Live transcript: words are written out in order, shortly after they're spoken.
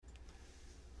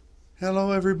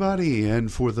Hello, everybody,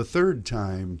 and for the third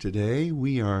time today,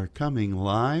 we are coming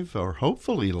live, or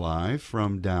hopefully live,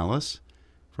 from Dallas,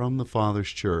 from the Father's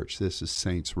Church. This is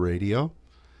Saints Radio,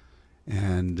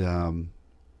 and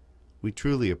we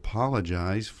truly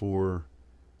apologize for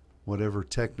whatever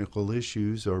technical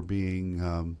issues are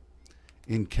being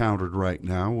encountered right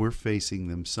now. We're facing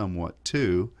them somewhat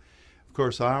too. Of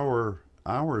course,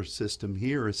 our system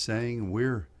here is saying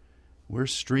we're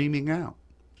streaming out.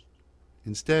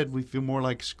 Instead, we feel more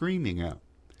like screaming out.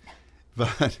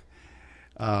 But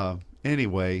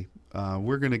anyway,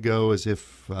 we're going to go as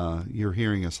if you're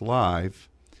hearing us live.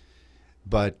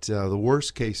 But the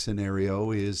worst case scenario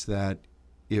is that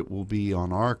it will be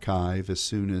on archive as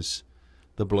soon as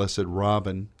the Blessed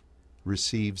Robin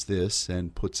receives this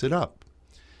and puts it up.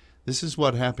 This is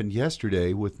what happened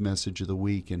yesterday with Message of the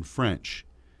Week in French.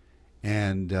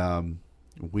 And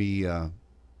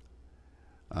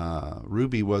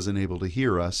Ruby wasn't able to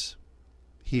hear us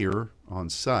here on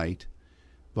site,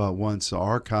 but once the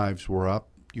archives were up,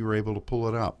 you were able to pull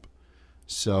it up.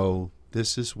 So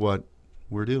this is what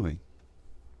we're doing.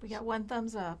 We got one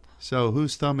thumbs up. So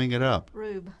who's thumbing it up?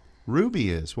 Rube. Ruby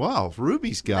is. Wow, if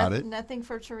Ruby's got it. Nothing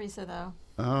for Teresa, though.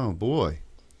 Oh, boy.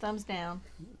 Thumbs down.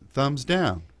 Thumbs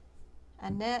down.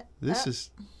 Annette This up.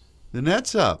 is, the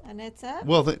net's up. Annette's up?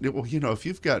 Well, you know, if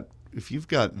you've got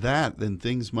that, then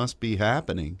things must be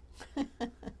happening.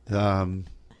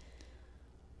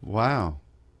 Wow.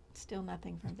 Still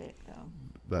nothing from Vic, though.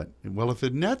 But, well, if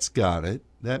Annette's got it,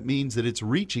 that means that it's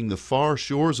reaching the far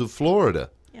shores of Florida.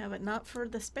 Yeah, but not for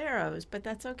the sparrows, but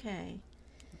that's okay.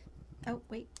 Oh,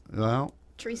 wait. Well,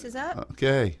 Teresa's up?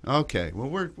 okay.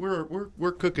 Well,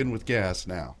 we're cooking with gas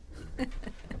now.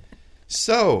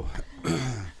 So,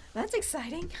 That's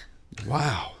exciting.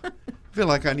 wow. I feel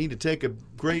like I need to take a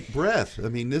great breath. I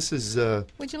mean, this is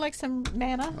Would you like some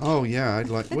manna? oh yeah, I'd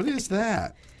like. What is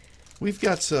that? We've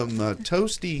got some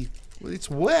toasty. It's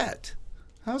wet.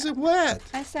 How's it wet?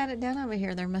 I sat it down over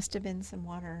here. There must have been some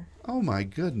water. Oh my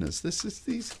goodness! This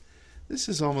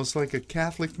is almost like a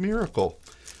Catholic miracle.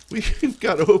 We've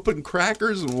got open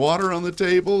crackers and water on the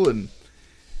table, and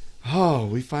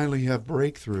we finally have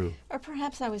breakthrough. Or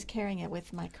perhaps I was carrying it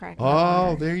with my cracker.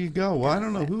 Oh, there you go. Well, I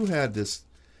don't know who had this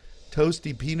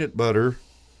toasty peanut butter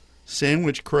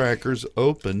sandwich crackers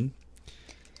open.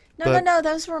 No,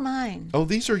 those were mine. Oh,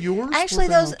 these are yours? Actually,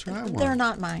 Well, then those, I'll try one. they're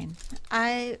not mine.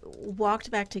 I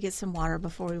walked back to get some water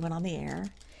before we went on the air,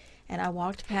 and I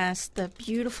walked past the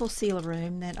beautiful Sela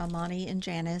room that Amani and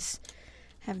Janice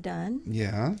have done,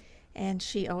 Yeah. and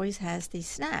she always has these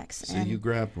snacks. So and you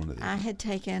grabbed one of these. I had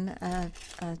taken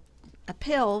a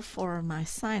pill for my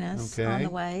sinus on Okay. the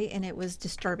way, and it was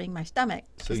disturbing my stomach.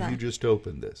 So 'cause you just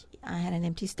opened this. I had an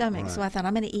empty stomach, so Right. I thought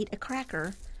I'm going to eat a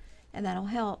cracker, and that'll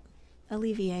help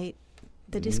alleviate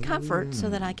the discomfort so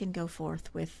that I can go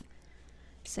forth with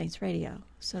Saints Radio.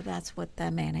 So that's what the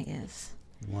manna is.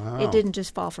 Wow. It didn't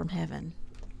just fall from heaven.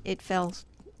 It fell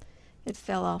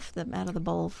off out of the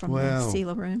bowl from the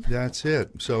Sela room. That's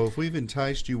it. So if we've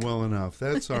enticed you well enough,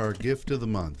 that's our gift of the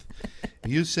month.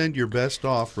 You send your best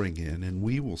offering in, and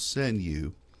we will send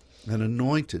you an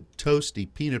anointed,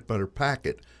 toasty peanut butter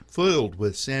packet filled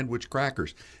with sandwich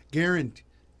crackers,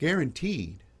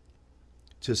 guaranteed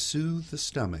to soothe the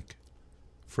stomach,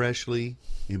 freshly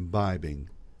imbibing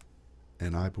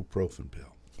an ibuprofen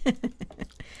pill.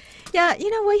 Yeah,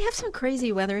 we have some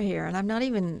crazy weather here, and I'm not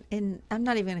even going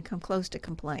to come close to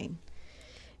complain.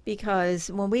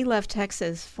 Because when we left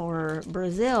Texas for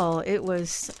Brazil, it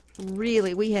was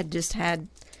really, we had just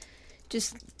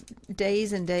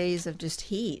days and days of just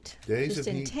heat. Just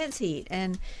intense heat.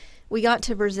 And we got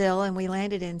to Brazil and we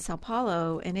landed in Sao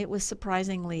Paulo, and it was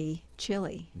surprisingly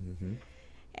chilly. Mm-hmm.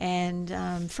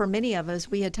 And for many of us,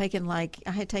 I had taken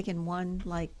one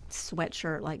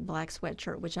sweatshirt, like black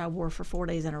sweatshirt, which I wore for 4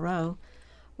 days in a row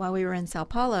while we were in Sao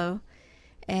Paulo.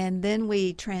 And then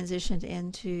we transitioned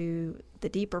into the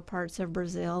deeper parts of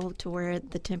Brazil to where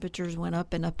the temperatures went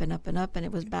up and up and up and up, and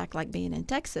it was back like being in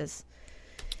Texas.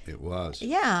 It was.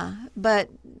 Yeah, but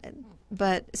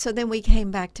so then we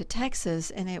came back to Texas,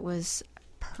 and it was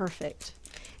perfect.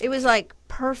 It was like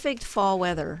perfect fall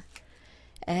weather.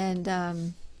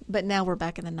 And but now we're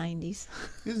back in the 90s.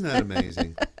 Isn't that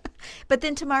amazing? But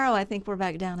then tomorrow I think we're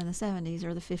back down in the 70s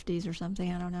or the 50s or something.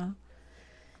 I don't know.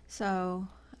 So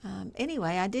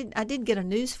anyway, I did get a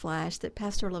news flash that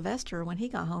Pastor Levester, when he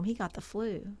got home, he got the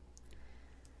flu.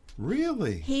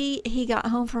 Really? He got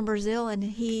home from Brazil, and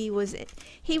he was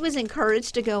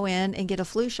encouraged to go in and get a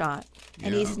flu shot,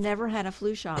 and he's never had a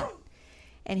flu shot,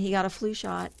 and he got a flu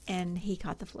shot and he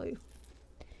caught the flu,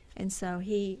 and so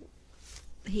he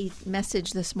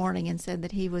messaged this morning and said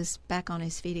that he was back on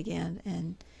his feet again,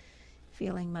 and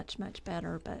feeling much, much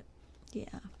better. But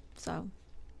yeah, so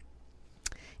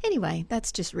anyway,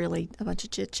 that's just really a bunch of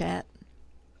chit chat.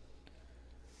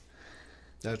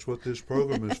 That's what this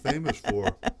program is famous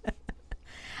for.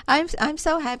 I'm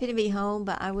so happy to be home,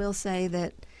 but I will say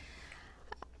that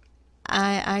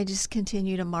I just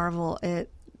continue to marvel at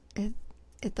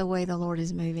the way the Lord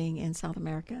is moving in South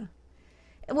America.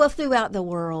 Well, throughout the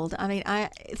world. I mean,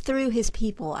 through His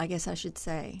people, I guess I should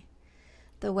say.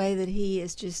 The way that He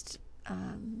is just,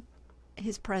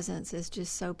 His presence is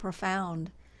just so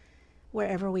profound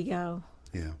wherever we go.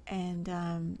 Yeah.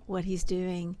 And what He's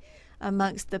doing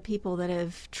amongst the people that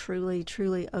have truly,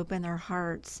 truly opened their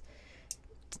hearts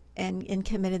and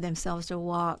committed themselves to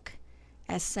walk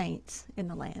as saints in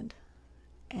the land.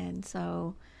 And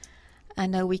so I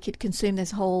know we could consume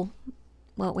this whole,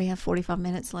 well, we have 45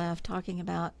 minutes left talking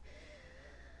about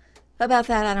that.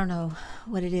 I don't know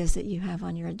what it is that you have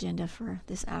on your agenda for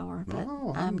this hour, but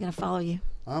I'm going to follow you.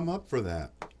 I'm up for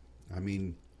that. I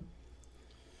mean,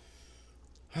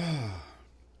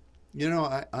 you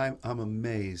know, I'm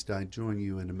amazed. I join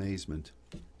you in amazement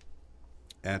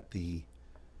at the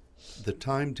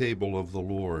timetable of the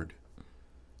Lord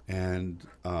and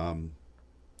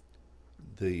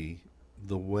the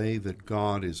way that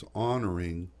God is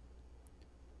honoring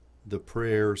the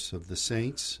prayers of the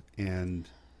saints and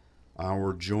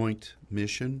our joint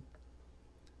mission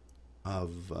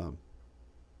of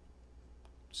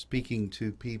speaking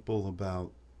to people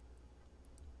about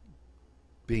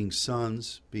being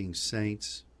sons, being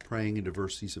saints, praying in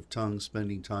diversities of tongues,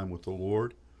 spending time with the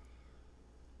Lord,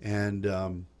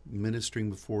 and ministering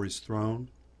before His throne.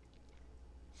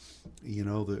 You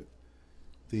know,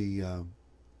 the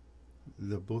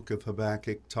book of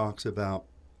Habakkuk talks about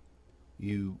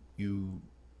you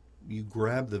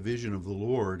grab the vision of the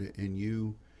Lord and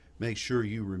you make sure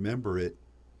you remember it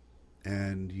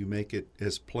and you make it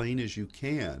as plain as you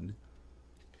can,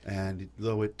 and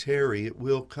though it tarry, it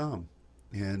will come.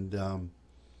 And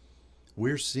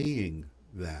we're seeing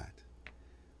that.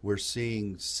 We're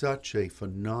seeing such a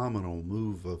phenomenal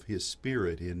move of His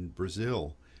Spirit in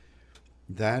Brazil.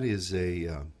 That is a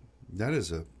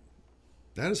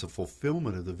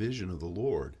fulfillment of the vision of the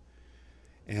Lord.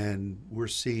 And we're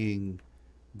seeing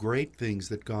great things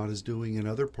that God is doing in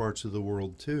other parts of the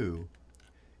world too.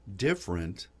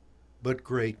 Different, but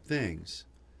great things.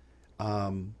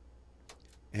 And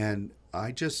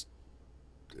I just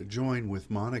join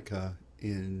with Monica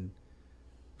in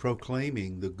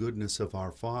proclaiming the goodness of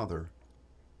our Father.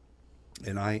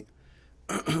 And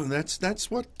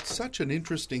that's what such an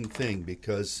interesting thing,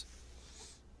 because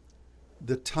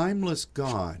the timeless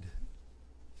God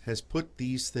has put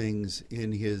these things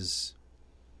in his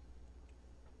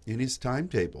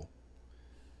timetable,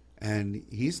 and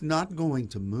He's not going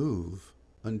to move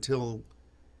until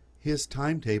His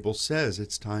timetable says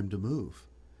it's time to move.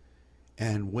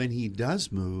 And when He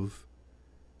does move,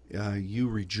 you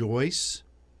rejoice,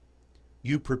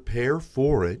 you prepare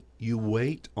for it, you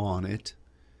wait on it,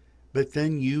 but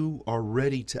then you are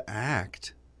ready to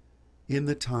act in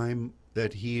the time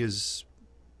that He is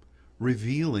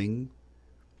revealing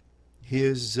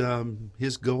His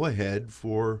go-ahead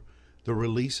for the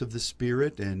release of the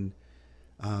Spirit and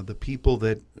the people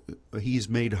that He's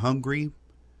made hungry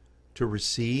to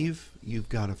receive. You've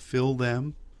got to fill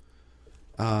them.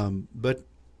 But,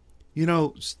 you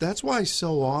know, that's why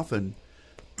so often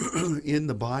in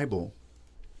the Bible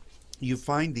you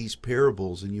find these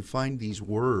parables and you find these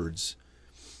words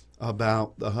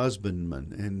about the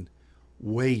husbandman and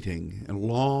waiting and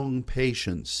long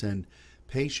patience, and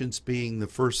patience being the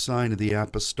first sign of the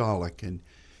apostolic. And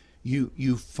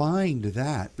you find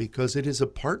that because it is a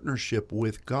partnership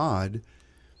with God,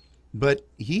 but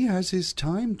He has His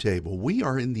timetable. We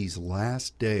are in these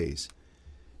last days,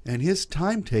 and His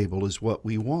timetable is what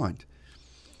we want.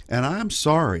 And I'm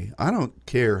sorry, I don't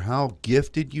care how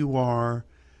gifted you are,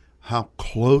 how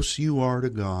close you are to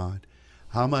God,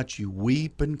 how much you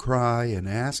weep and cry and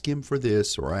ask Him for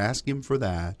this or ask Him for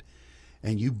that,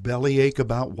 and you bellyache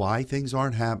about why things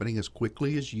aren't happening as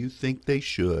quickly as you think they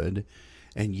should,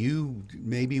 and you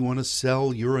maybe want to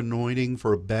sell your anointing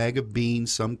for a bag of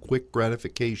beans, some quick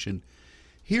gratification.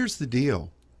 Here's the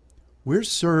deal. We're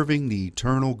serving the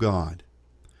eternal God.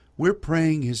 We're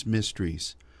praying His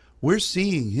mysteries. We're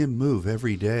seeing Him move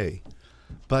every day.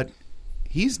 But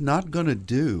He's not going to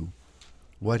do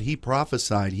what He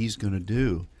prophesied He's going to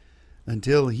do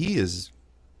until He is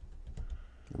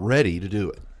ready to do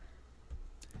it.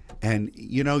 And,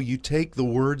 you know, you take the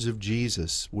words of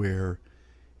Jesus where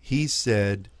He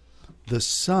said, the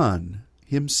Son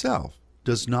Himself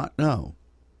does not know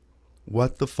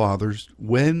when the Father's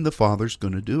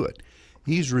going to do it.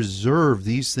 He's reserved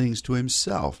these things to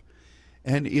himself.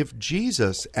 And if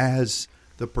Jesus, as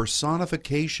the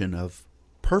personification of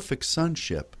perfect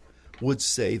sonship, would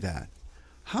say that,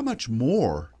 how much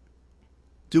more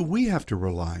do we have to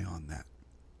rely on that?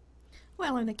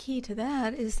 Well, and the key to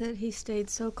that is that he stayed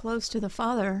so close to the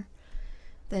Father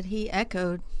that he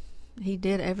echoed. He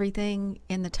did everything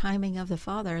in the timing of the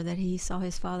Father that he saw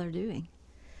his Father doing.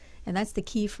 And that's the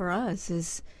key for us,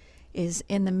 is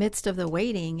in the midst of the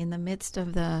waiting, in the midst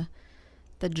of the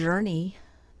journey,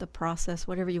 the process,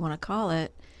 whatever you want to call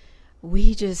it,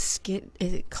 we just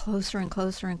get closer and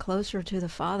closer and closer to the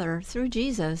Father through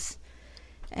Jesus.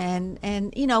 And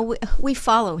you know, we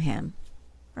follow him,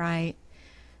 right?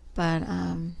 But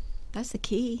that's the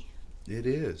key. It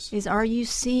is. Are you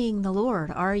seeing the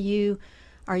Lord? Are you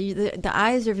the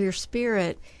eyes of your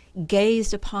spirit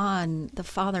gazed upon the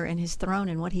Father and his throne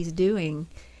and what he's doing?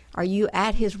 Are you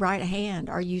at his right hand?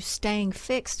 Are you staying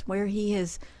fixed where he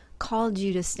has called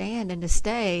you to stand and to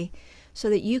stay, so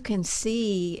that you can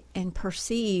see and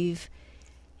perceive,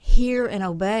 hear and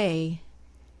obey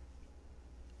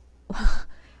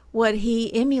what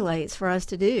he emulates for us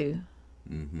to do?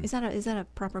 Mm-hmm. Is that a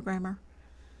proper grammar?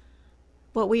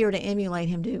 What we are to emulate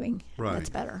him doing. Right. That's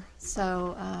better.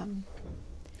 So,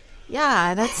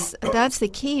 yeah, that's the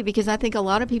key, because I think a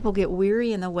lot of people get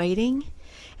weary in the waiting.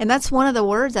 And that's one of the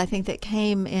words I think that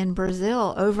came in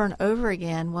Brazil over and over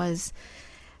again, was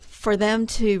for them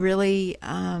to really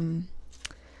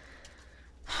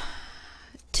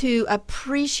to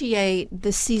appreciate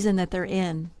the season that they're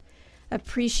in.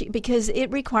 Because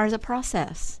it requires a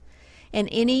process. And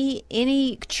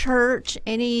any church,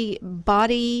 any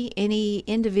body, any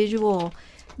individual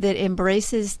that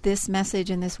embraces this message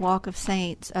and this walk of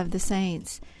the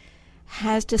saints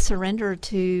has to surrender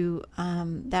to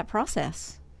that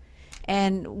process.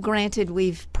 And granted,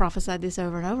 we've prophesied this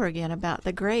over and over again about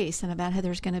the grace and about how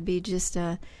there's going to be just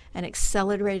an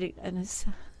accelerated.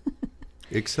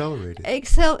 Accelerated.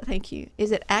 Thank you.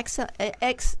 Is it accelerated?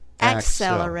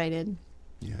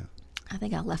 Yeah. I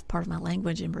think I left part of my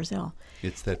language in Brazil.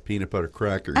 It's that peanut butter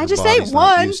cracker. I Your just body's ate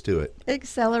not one. used to it.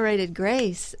 Accelerated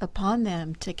grace upon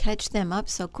them to catch them up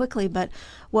so quickly. But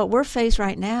what we're faced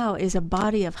right now is a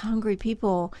body of hungry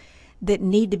people that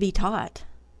need to be taught,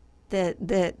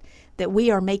 that we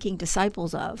are making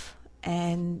disciples of,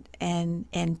 and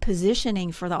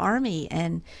positioning for the army,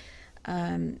 and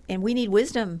we need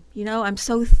wisdom. You know, I'm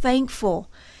so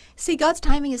thankful. See, God's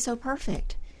timing is so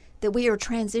perfect that we are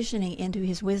transitioning into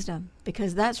his wisdom,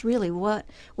 because that's really what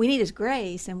we need, is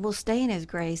grace, and we'll stay in his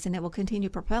grace, and it will continue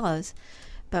to propel us.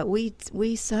 But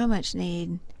we so much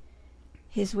need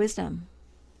his wisdom,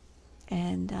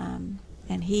 and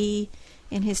he,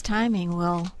 in his timing,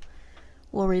 will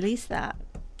release that.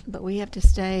 But we have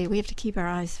to keep our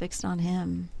eyes fixed on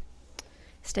him,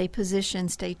 stay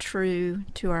positioned, stay true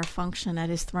to our function at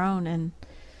his throne, and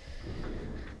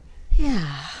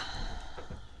yeah.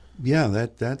 Yeah,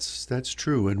 that's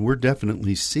true, and we're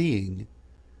definitely seeing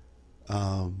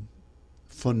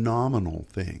phenomenal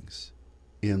things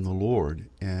in the Lord.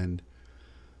 And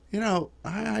you know,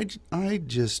 I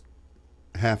just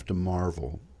have to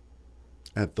marvel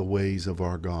at the ways of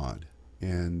our God.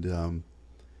 And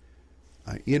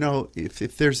you know,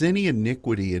 if there's any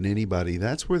iniquity in anybody,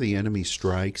 that's where the enemy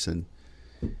strikes. And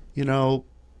you know,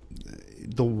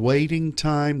 the waiting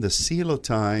time, the Selah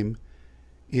time,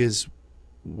 is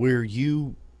where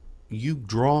you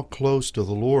draw close to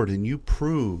the Lord and you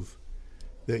prove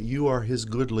that you are his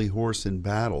goodly horse in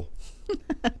battle.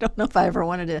 I don't know if I ever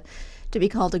wanted to be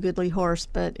called a goodly horse,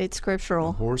 but it's scriptural.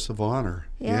 A horse of honor.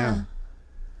 Yeah.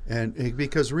 And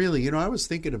because really, you know, I was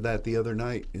thinking of that the other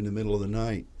night, in the middle of the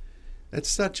night. That's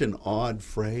such an odd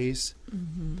phrase.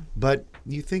 Mm-hmm. But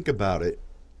you think about it,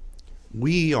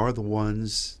 we are the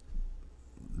ones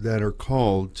that are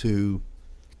called to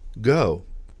go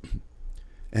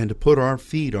and to put our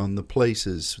feet on the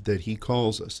places that he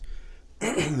calls us.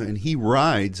 And he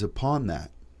rides upon that.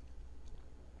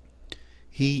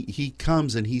 He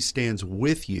comes and he stands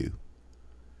with you.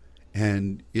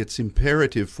 And it's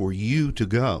imperative for you to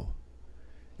go,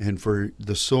 and for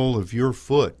the sole of your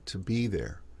foot to be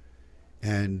there.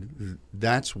 And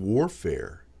that's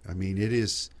warfare. I mean, it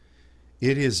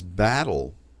is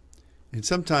battle. And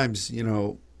sometimes, you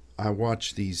know, I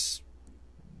watch these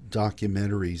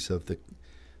documentaries of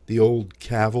the old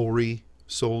cavalry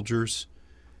soldiers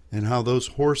and how those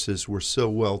horses were so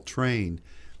well trained.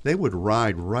 They would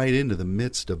ride right into the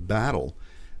midst of battle.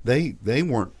 They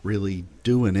weren't really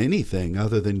doing anything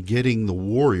other than getting the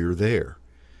warrior there.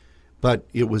 But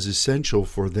it was essential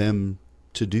for them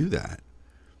to do that.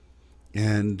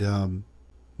 And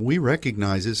we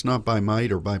recognize it's not by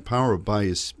might or by power, but by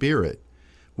his Spirit.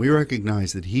 We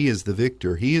recognize that He is the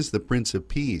victor. He is the Prince of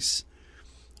Peace.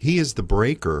 He is the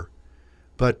breaker.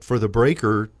 But for the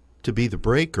breaker to be the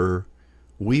breaker,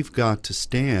 we've got to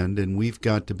stand and we've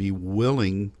got to be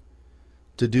willing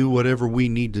to do whatever we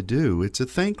need to do. It's a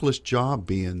thankless job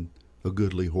being a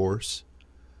goodly horse,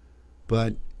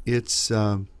 but it's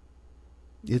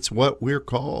what we're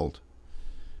called.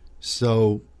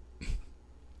 So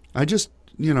I just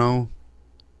really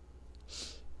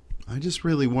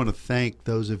want to thank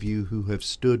those of you who have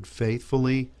stood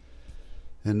faithfully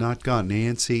and not gotten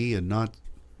antsy and not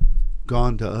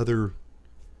gone to other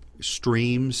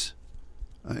streams.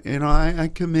 And I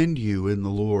commend you in the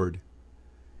Lord.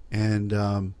 And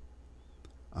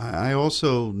I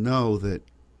also know that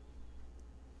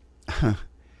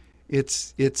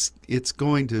it's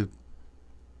going to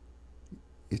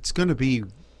be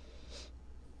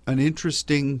an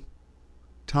interesting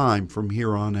time from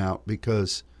here on out,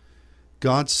 because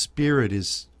God's Spirit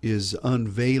is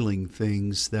unveiling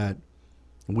things that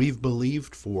we've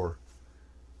believed for.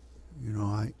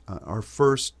 Our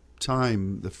first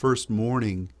time, the first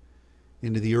morning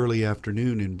into the early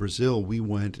afternoon in Brazil, we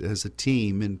went as a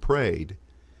team and prayed.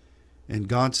 And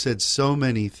God said so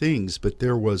many things, but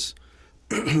there was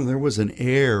an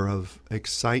air of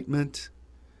excitement.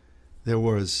 There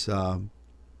was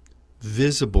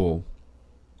visible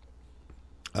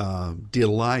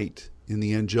delight in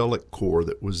the angelic corps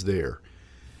that was there,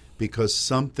 because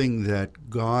something that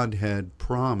God had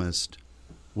promised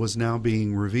was now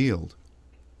being revealed.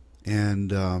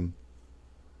 And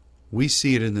we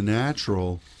see it in the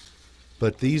natural,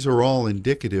 but these are all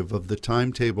indicative of the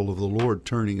timetable of the Lord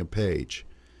turning a page.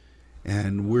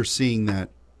 And we're seeing that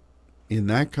in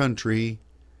that country,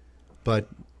 but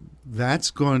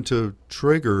that's going to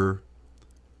trigger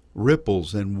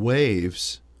ripples and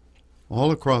waves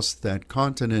all across that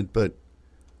continent, but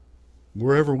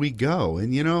wherever we go.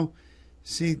 And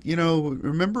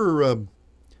remember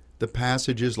the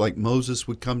passages like Moses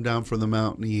would come down from the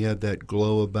mountain, he had that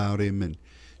glow about him, and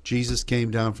Jesus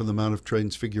came down from the Mount of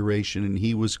Transfiguration and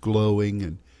he was glowing,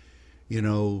 and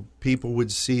people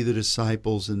would see the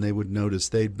disciples and they would notice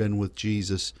they'd been with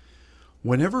Jesus.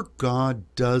 Whenever God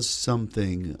does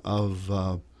something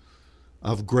of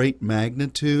great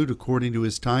magnitude according to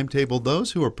His timetable,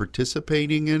 those who are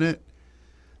participating in it,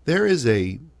 there is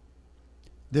a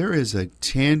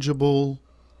tangible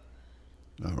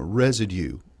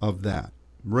residue of that.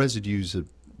 Residue is a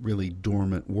really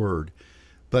dormant word,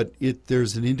 but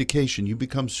there's an indication. You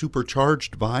become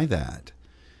supercharged by that,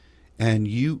 and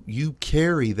you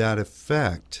carry that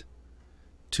effect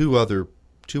to other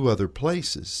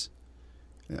places.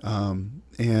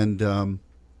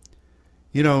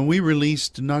 We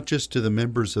released not just to the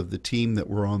members of the team that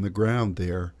were on the ground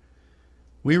there,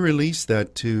 we released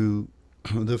that to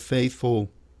the faithful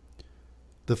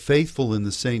in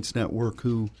the Saints Network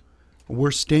who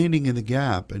were standing in the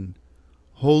gap and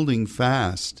holding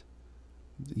fast.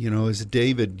 As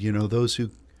David, those who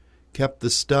kept the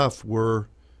stuff were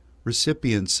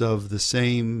recipients of the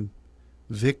same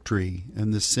victory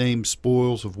and the same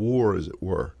spoils of war, as it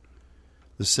were,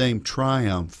 the same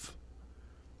triumph.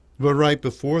 But right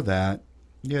before that,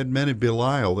 you had men of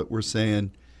Belial that were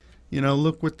saying,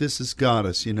 look what this has got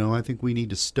us. I think we need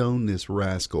to stone this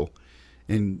rascal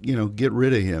and, get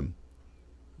rid of him.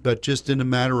 But just in a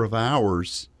matter of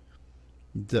hours,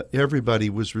 everybody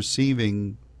was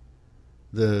receiving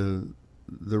the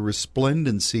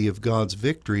resplendency of God's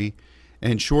victory.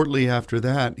 And shortly after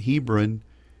that, Hebron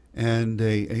and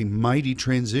a mighty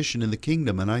transition in the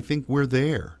kingdom. And I think we're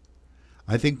there.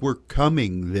 I think we're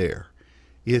coming there.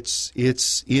 It's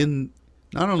in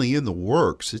not only in the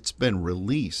works, it's been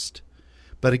released.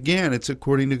 But again, it's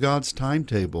according to God's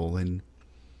timetable, and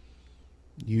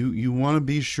you want to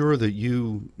be sure that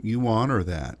you honor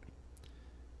that.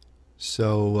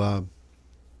 So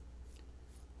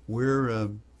we're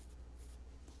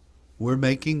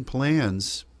making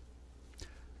plans.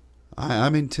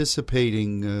 I'm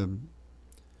anticipating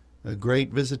a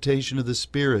great visitation of the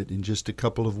Spirit in just a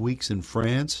couple of weeks in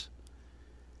France,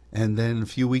 and then a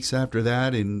few weeks after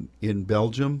that in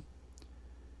Belgium.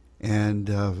 And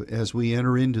as we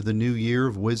enter into the new year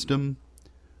of wisdom,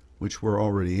 which we're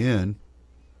already in,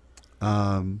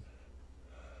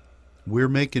 we're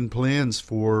making plans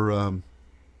for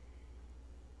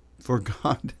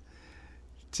God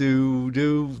to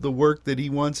do the work that He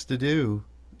wants to do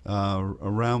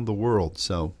around the world.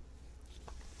 So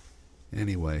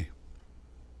anyway,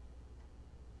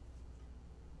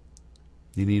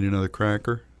 you need another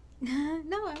cracker?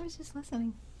 No, I was just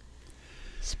listening.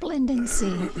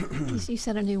 Splendency. You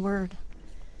said a new word.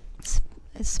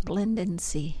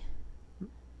 Splendency.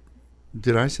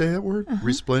 Did I say that word? Uh-huh.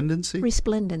 Resplendency?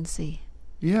 Resplendency.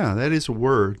 Yeah, that is a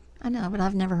word. I know, but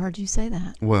I've never heard you say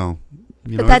that. Well,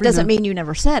 but that doesn't mean you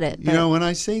never said it. You know, when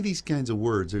I say these kinds of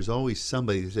words, there's always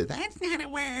somebody that says, that's not a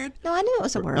word. No, I knew it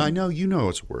was a word. I know you know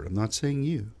it's a word. I'm not saying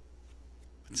you.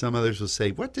 Some others will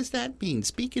say, what does that mean?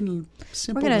 Speak in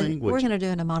simple language. We're going to do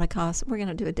an Emoticos. We're going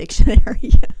to do a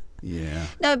dictionary. Yeah.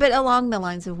 No, but along the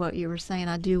lines of what you were saying,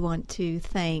 I do want to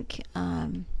thank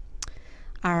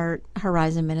our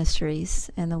Horizon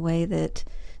Ministries and the way that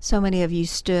so many of you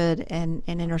stood and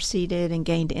interceded and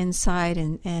gained insight.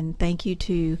 And thank you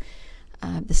to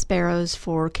the Sparrows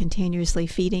for continuously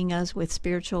feeding us with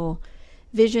spiritual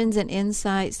visions and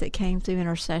insights that came through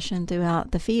intercession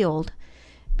throughout the field,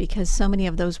 because so many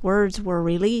of those words were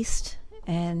released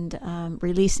and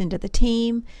released into the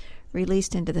team,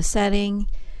 released into the setting.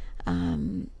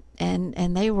 And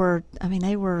they were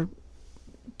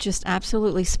just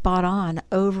absolutely spot on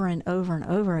over and over and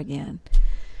over again.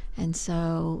 And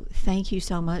so thank you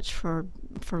so much for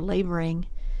laboring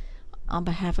on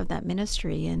behalf of that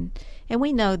ministry. And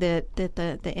we know that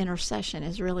the intercession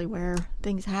is really where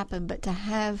things happen, but to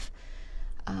have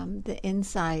the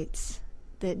insights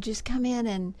that just come in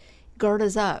and gird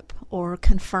us up or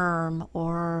confirm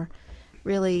or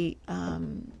really,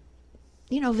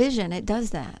 vision, it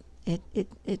does that.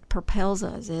 It propels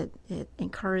us. It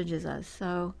encourages us.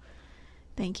 So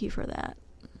thank you for that.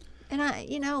 And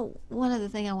one other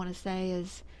thing I want to say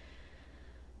is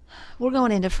we're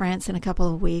going into France in a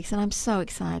couple of weeks, and I'm so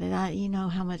excited. You know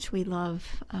how much we love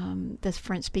the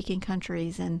French-speaking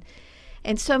countries, and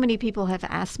so many people have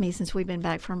asked me since we've been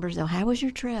back from Brazil, how was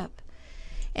your trip?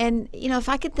 And, if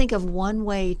I could think of one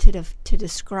way to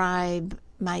describe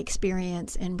my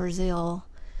experience in Brazil,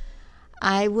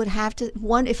 I would have to,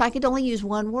 if I could only use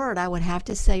one word, I would have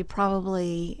to say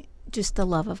probably just the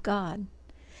love of God.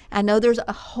 I know there's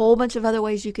a whole bunch of other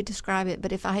ways you could describe it,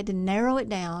 but if I had to narrow it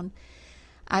down,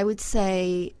 I would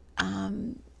say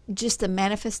just a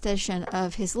manifestation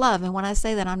of his love. And when I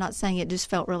say that, I'm not saying it just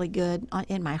felt really good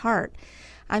in my heart.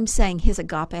 I'm saying his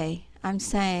agape. I'm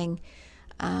saying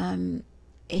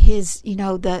his,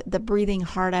 the breathing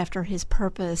hard after his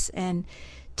purpose, and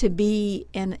to be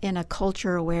in a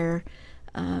culture where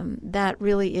that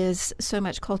really is so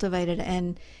much cultivated.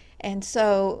 And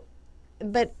so,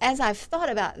 but as I've thought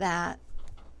about that,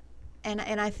 and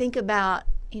I think about,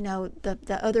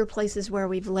 the other places where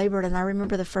we've labored, and I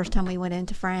remember the first time we went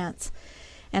into France,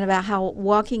 and about how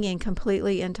walking in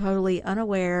completely and totally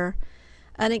unaware,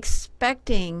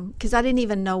 unexpecting, because I didn't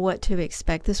even know what to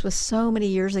expect. This was so many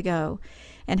years ago,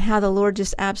 and how the Lord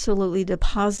just absolutely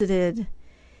deposited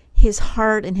his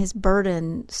heart and his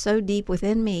burden so deep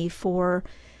within me for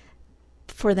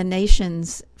the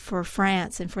nations, for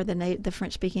France, and for the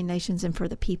French-speaking nations, and for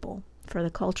the people, for the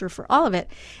culture, for all of it.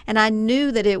 And I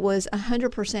knew that it was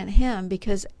 100% him,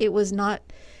 because it was not,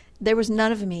 there was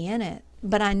none of me in it.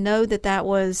 But I know that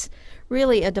was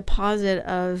really a deposit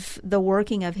of the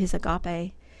working of his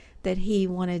agape that he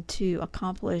wanted to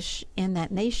accomplish in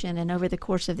that nation. And over the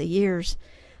course of the years,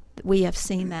 we have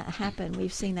seen that happen.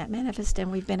 We've seen that manifest,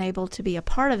 and we've been able to be a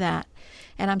part of that.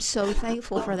 And I'm so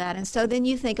thankful for that. And so then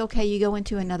you think, okay, you go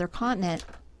into another continent,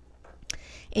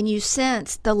 and you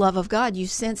sense the love of God. You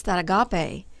sense that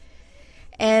agape.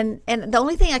 And the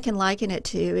only thing I can liken it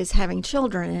to is having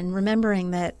children, and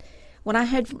remembering that when I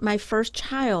had my first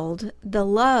child, the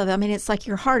love, it's like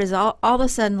your heart is all of a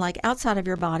sudden like outside of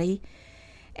your body,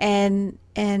 and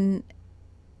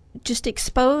just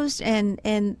exposed,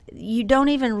 and you don't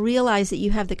even realize that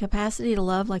you have the capacity to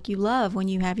love like you love when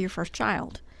you have your first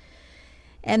child.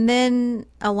 And then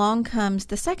along comes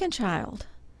the second child.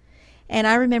 And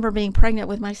I remember being pregnant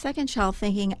with my second child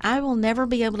thinking, I will never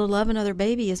be able to love another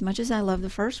baby as much as I love the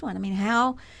first one.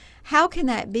 How can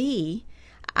that be?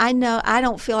 I know I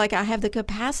don't feel like I have the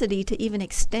capacity to even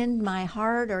extend my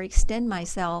heart or extend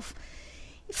myself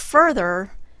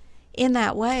further in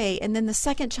that way. And then the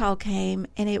second child came,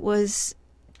 and it was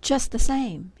just the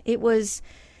same. It was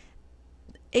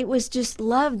just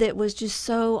love that was just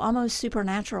so almost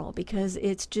supernatural, because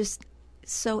it's just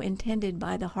so intended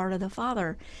by the heart of the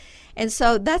Father. And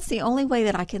so that's the only way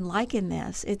that I can liken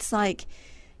this. It's like,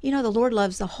 the Lord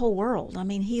loves the whole world.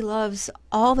 He loves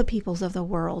all the peoples of the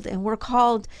world, and we're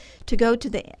called to go to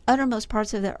the uttermost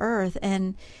parts of the earth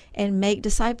and make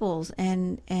disciples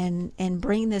and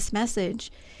bring this message.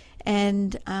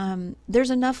 And there's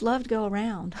enough love to go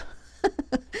around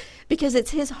because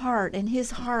it's his heart, and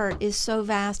his heart is so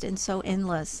vast and so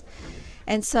endless.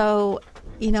 And so,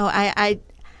 I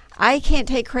can't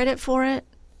take credit for it.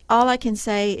 All I can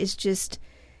say is just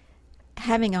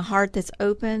having a heart that's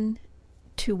open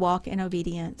to walk in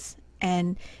obedience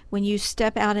And when you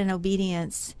step out in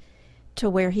obedience to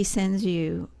where he sends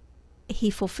you, he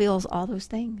fulfills all those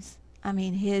things. I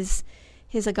mean, his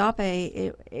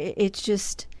agape,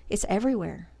 it's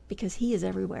everywhere, because he is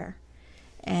everywhere.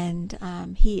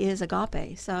 And he is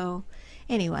agape. So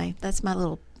anyway, that's my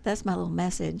little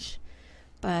message.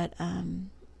 But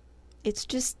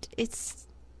it's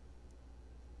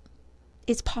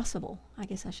possible, I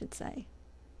guess I should say.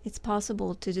 It's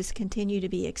possible to just continue to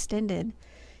be extended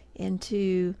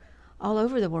into all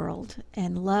over the world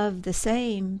and love the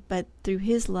same, but through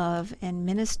his love, and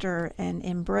minister and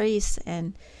embrace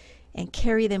and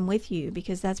carry them with you,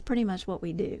 because that's pretty much what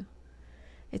we do.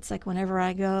 It's like whenever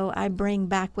I go, I bring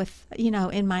back with,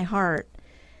 in my heart,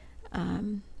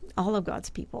 all of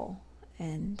God's people.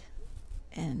 And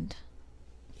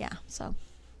yeah, so.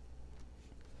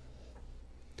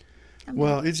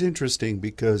 Well, it's interesting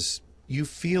because you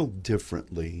feel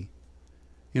differently.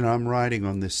 I'm writing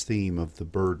on this theme of the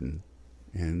burden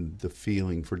and the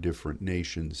feeling for different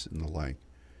nations and the like.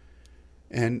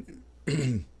 And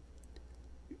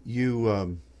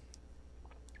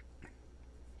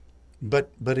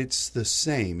but it's the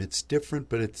same. It's different,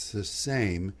 but it's the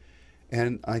same.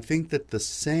 And I think that the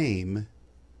same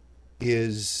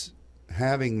is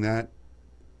having that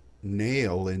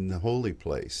nail in the holy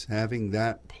place, having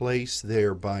that place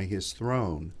there by his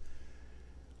throne,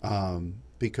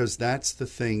 because that's the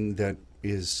thing that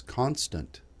is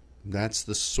constant. That's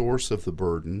the source of the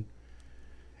burden.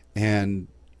 And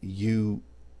you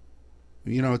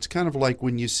it's kind of like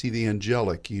when you see the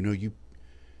angelic, you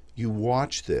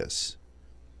watch this,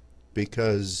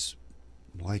 because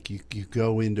like you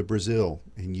go into Brazil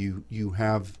and you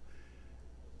have,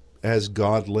 as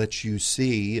God lets you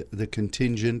see, the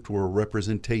contingent or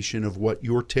representation of what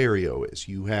your terrio is.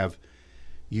 You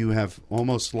have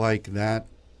almost like that.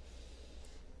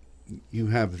 You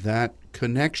have that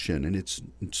connection, and it's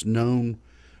known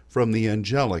from the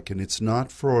angelic, and it's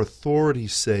not for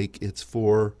authority's sake. It's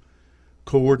for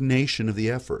coordination of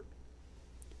the effort.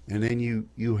 And then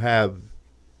you have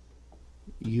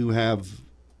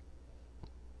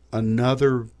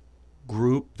another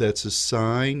group that's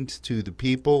assigned to the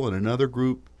people, and another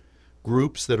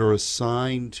groups that are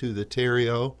assigned to the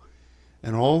terrio,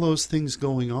 and all those things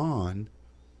going on.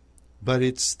 But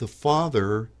it's the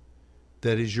Father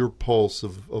that is your pulse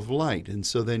of light. And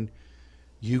so then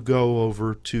you go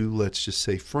over to, let's just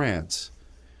say, France,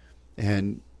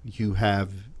 and you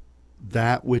have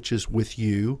that which is with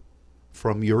you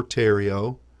from your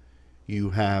terrio.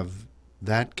 You have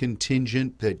that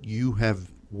contingent that you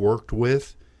have worked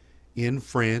with in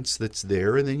France that's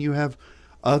there, and then you have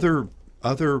other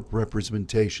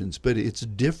representations, but it's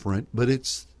different, but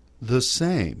it's the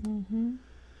same.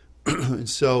 Mm-hmm. And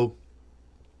so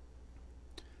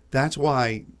that's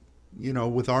why,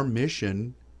 with our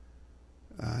mission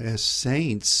as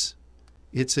saints,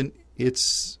 it's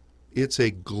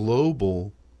a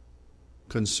global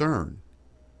concern,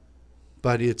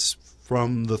 but it's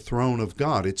from the throne of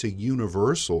God. It's a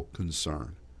universal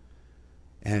concern.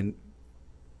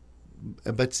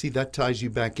 But see, that ties you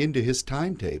back into his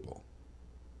timetable.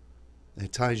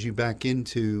 It ties you back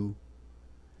into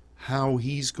how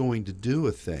he's going to do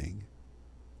a thing.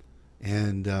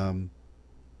 And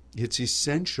it's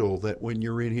essential that when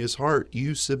you're in his heart,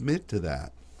 you submit to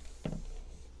that.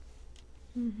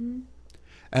 Mm-hmm.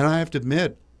 And I have to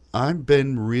admit, I've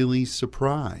been really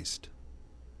surprised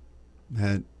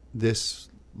at this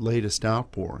latest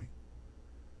outpouring,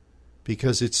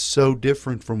 because it's so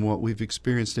different from what we've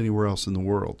experienced anywhere else in the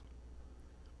world.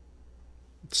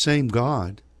 Same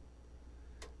God.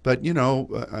 But,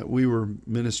 we were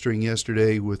ministering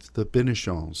yesterday with the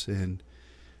Benichons, and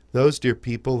those dear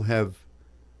people have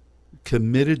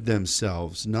committed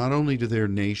themselves not only to their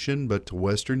nation, but to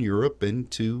Western Europe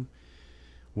and to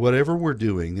whatever we're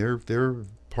doing. They're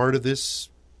part of this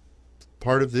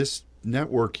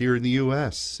network here in the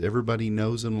U.S. Everybody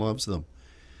knows and loves them.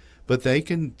 But they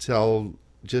can tell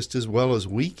just as well as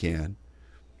we can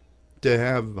to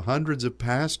have hundreds of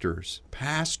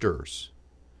pastors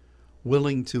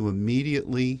willing to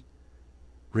immediately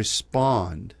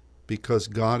respond because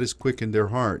God has quickened their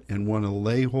heart, and want to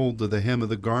lay hold of the hem of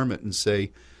the garment and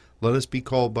say, let us be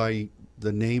called by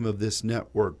the name of this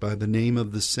network, by the name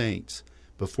of the saints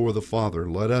before the Father.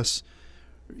 Let us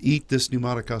eat this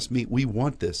pneumatikos meat. We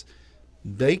want this.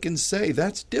 They can say,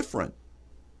 that's different.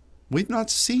 We've not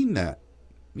seen that.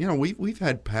 We've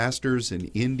had pastors in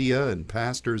India and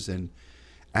pastors in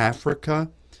Africa,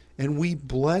 and we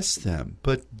bless them.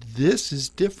 But this is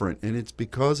different, and it's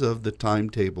because of the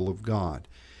timetable of God.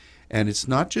 And it's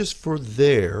not just for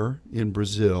there in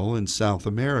Brazil and South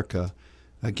America.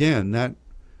 Again,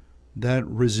 that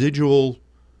residual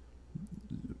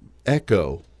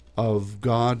echo of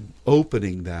God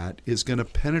opening that is going to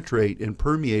penetrate and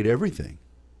permeate everything.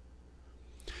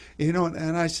 You know,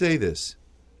 and I say this,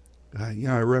 I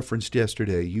referenced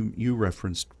yesterday, you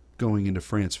referenced going into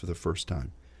France for the first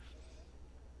time.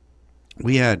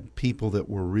 We had people that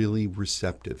were really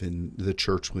receptive in the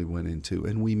church we went into,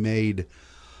 and we made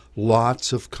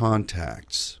lots of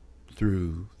contacts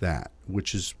through that,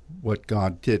 which is what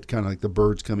God did, kind of like the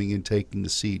birds coming in, taking the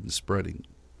seed and spreading.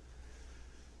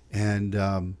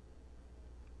 And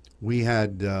we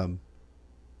had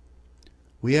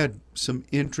some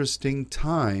interesting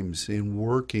times in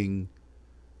working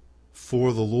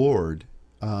for the Lord,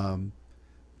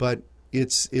 but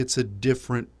it's a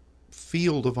different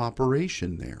field of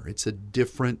operation there. It's a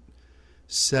different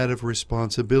set of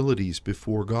responsibilities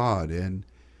before God, and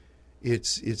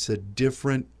it's a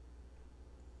different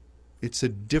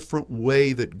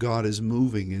way that God is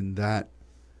moving in that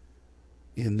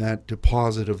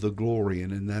deposit of the glory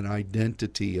and in that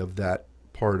identity of that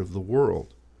part of the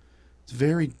world. It's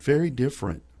very, very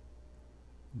different,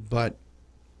 but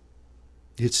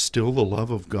it's still the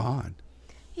love of God.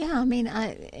 Yeah, I mean,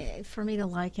 for me to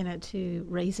liken it to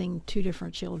raising 2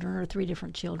 different children or 3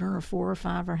 different children or 4 or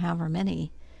 5 or however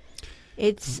many,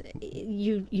 it's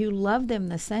you love them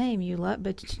the same.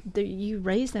 But you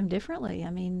raise them differently. I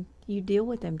mean, you deal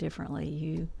with them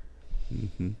differently.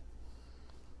 Mm-hmm.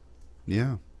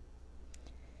 Yeah.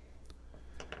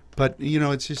 But,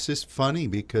 it's just funny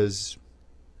because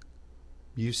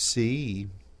you see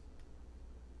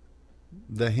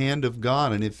the hand of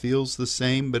God, and it feels the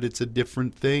same, but it's a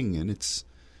different thing, and it's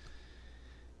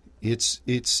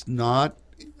not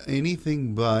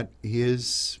anything but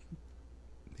His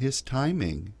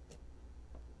timing.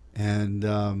 And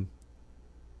you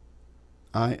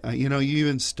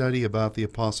even study about the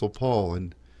Apostle Paul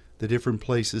and the different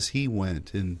places he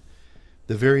went and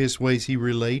the various ways he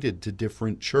related to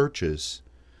different churches.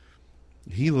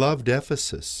 He loved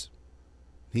Ephesus.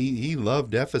 He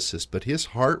loved Ephesus, but his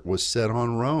heart was set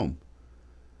on Rome.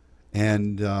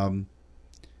 And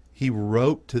he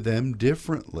wrote to them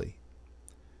differently.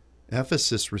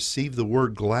 Ephesus received the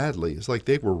word gladly. It's like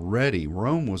they were ready.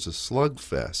 Rome was a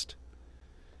slugfest.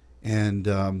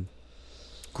 And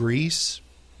Greece,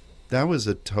 that was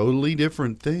a totally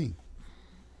different thing.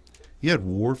 You had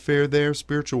warfare there,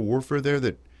 spiritual warfare there,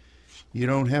 that you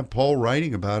don't have Paul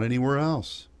writing about anywhere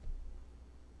else.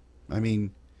 I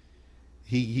mean,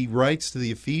 he writes to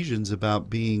the Ephesians about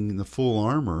being in the full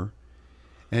armor,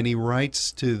 and he writes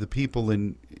to the people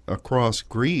across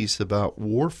Greece about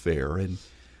warfare and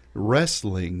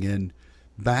wrestling and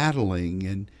battling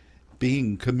and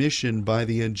being commissioned by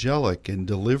the angelic and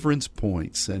deliverance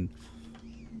points, and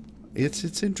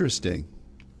it's interesting.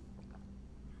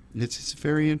 It's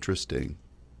very interesting,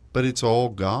 but it's all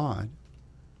God.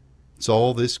 It's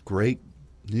all this great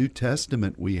New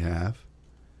Testament we have,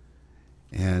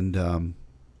 and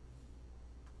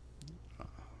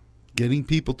getting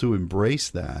people to embrace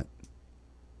that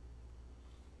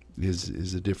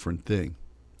is a different thing.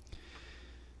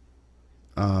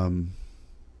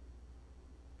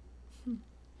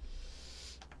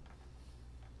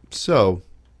 So,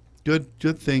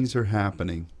 good things are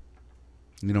happening.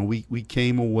 We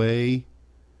came away,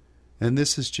 and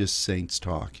this is just saints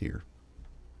talk here.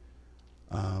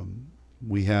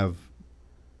 We have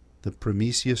the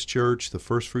Primicius Church, the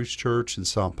First Fruits Church in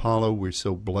Sao Paulo. We're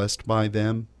so blessed by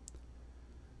them.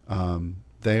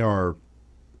 They are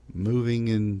moving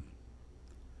in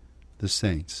the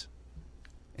saints.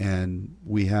 And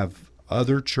we have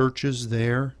other churches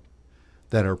there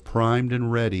that are primed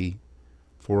and ready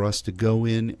for us to go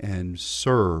in and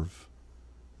serve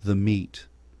the meat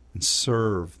and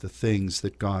serve the things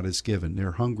that God has given.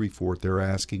 They're hungry for it. They're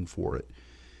asking for it.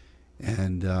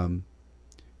 And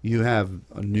you have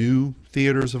new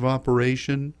theaters of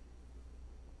operation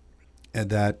and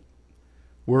that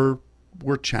were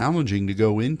challenging to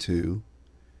go into,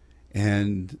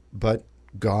 but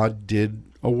God did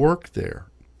a work there.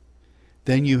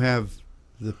 Then you have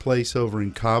the place over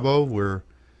in Cabo,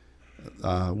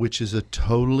 which is a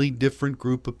totally different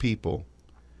group of people,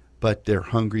 but they're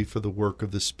hungry for the work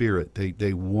of the Spirit.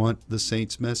 They want the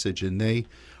Saints' message, and they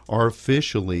are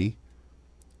officially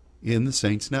in the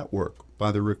Saints Network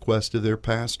by the request of their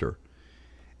pastor.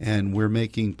 And we're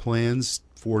making plans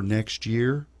for next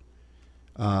year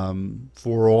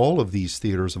for all of these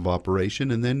theaters of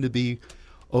operation, and then to be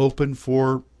open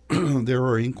for there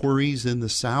are inquiries in the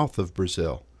south of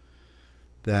Brazil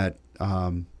that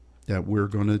we're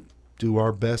going to do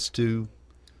our best to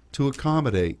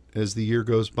accommodate as the year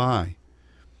goes by.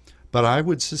 But I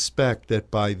would suspect that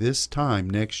by this time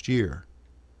next year,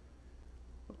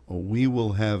 we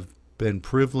will have been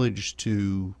privileged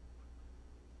to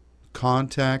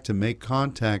make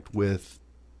contact with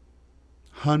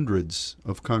hundreds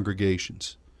of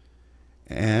congregations.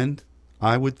 And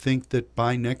I would think that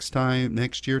by next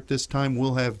year at this time,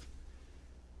 we'll have,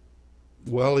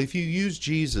 well, if you use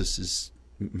Jesus'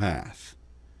 math,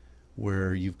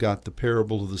 where you've got the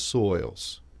parable of the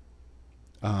soils,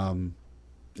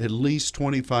 at least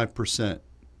 25%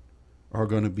 are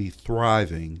going to be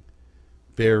thriving,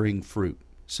 bearing fruit.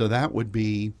 So that would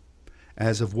be,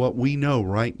 as of what we know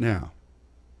right now,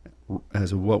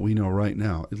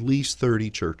 at least 30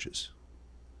 churches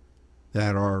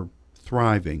that are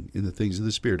thriving in the things of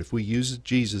the Spirit, if we use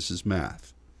Jesus'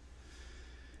 math.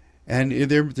 And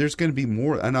there's going to be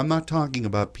more, and I'm not talking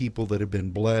about people that have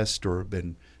been blessed or have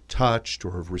been touched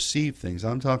or have received things.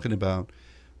 I'm talking about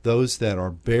those that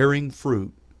are bearing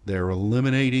fruit. They're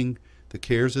eliminating the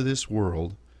cares of this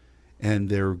world, and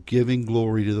they're giving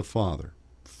glory to the Father,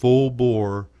 full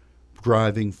bore,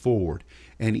 driving forward.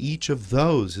 And each of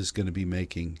those is going to be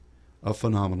making a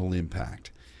phenomenal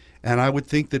impact. And I would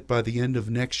think that by the end of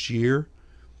next year,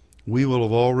 we will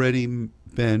have already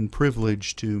been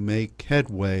privileged to make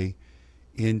headway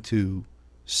into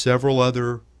several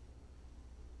other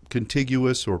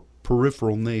contiguous or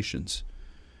peripheral nations.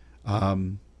 But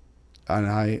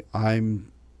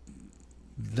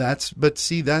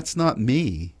see, that's not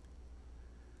me.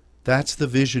 That's the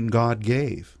vision God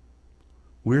gave.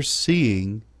 We're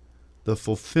seeing the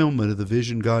fulfillment of the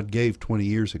vision God gave 20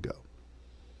 years ago.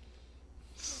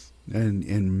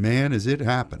 And man, is it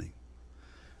happening.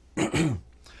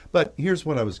 But here's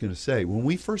what I was going to say. When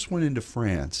we first went into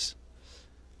France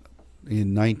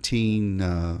in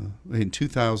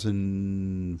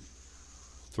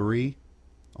 2003,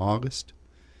 August,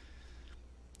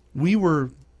 we were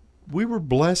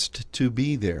blessed to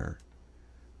be there.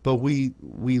 But we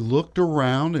looked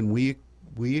around and we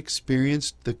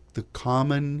experienced the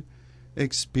common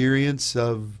experience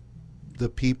of the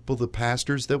people, the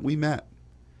pastors that we met.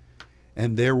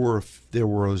 And there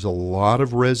was a lot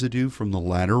of residue from the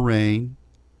latter rain.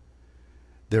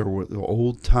 There were the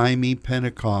old-timey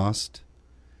Pentecost,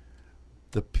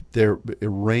 the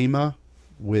Rhema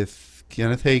with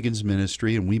Kenneth Hagin's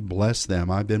ministry, and we bless them.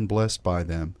 I've been blessed by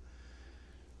them.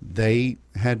 They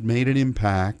had made an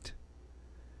impact.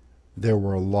 There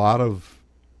were a lot of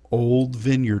old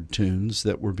vineyard tunes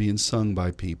that were being sung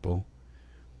by people.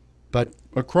 But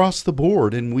across the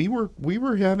board, and we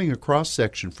were having a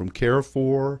cross-section from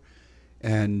Carrefour,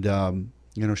 and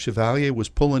Chevalier was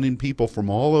pulling in people from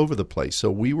all over the place. So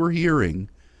we were hearing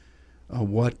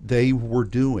what they were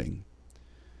doing,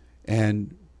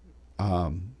 and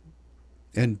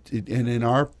in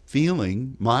our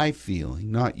feeling, my feeling,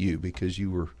 not you, because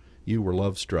you were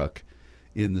love struck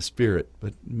in the Spirit,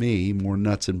 but me, more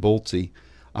nuts and boltsy,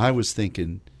 I was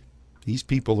thinking, these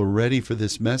people are ready for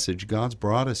this message. God's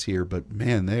brought us here, but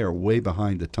man, they are way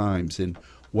behind the times in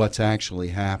what's actually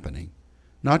happening.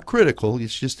 Not critical,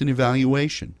 it's just an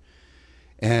evaluation.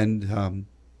 And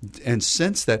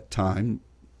since that time,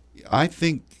 I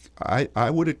think I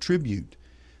would attribute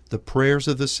the prayers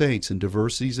of the saints and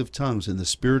diversities of tongues and the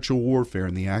spiritual warfare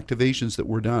and the activations that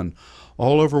were done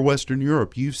all over Western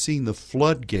Europe. You've seen the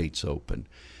floodgates open,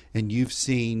 and you've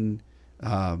seen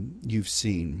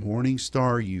Morning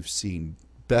Star, you've seen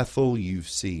Bethel, you've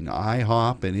seen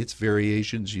IHOP and its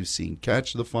variations, you've seen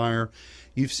Catch the Fire,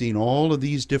 you've seen all of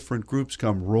these different groups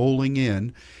come rolling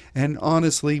in, and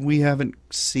honestly, we haven't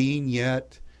seen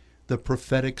yet the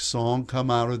prophetic song come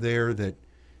out of there that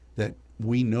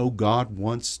we know God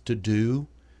wants to do.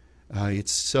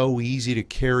 It's so easy to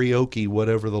karaoke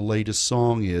whatever the latest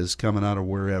song is coming out of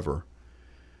wherever.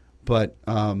 But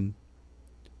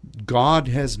God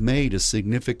has made a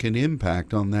significant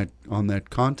impact on that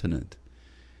continent.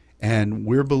 And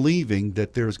we're believing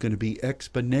that there's going to be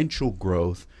exponential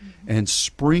growth and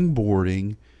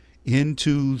springboarding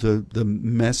into the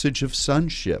message of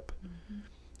sonship.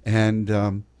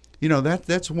 And,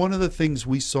 that's one of the things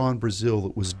we saw in Brazil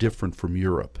that was different from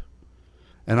Europe.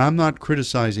 And I'm not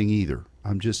criticizing either.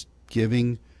 I'm just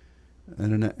giving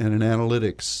an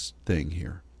analytics thing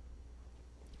here.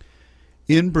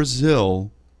 In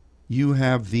Brazil, you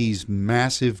have these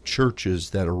massive churches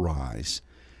that arise,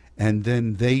 and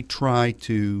then they try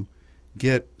to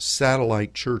get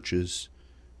satellite churches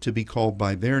to be called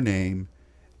by their name.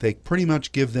 They pretty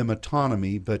much give them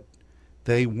autonomy, but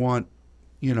they want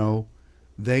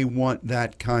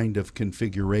that kind of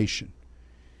configuration.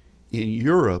 In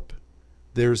Europe,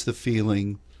 there's the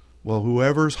feeling, well,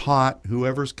 whoever's hot,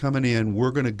 whoever's coming in,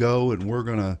 we're going to go and we're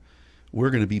going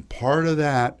to be part of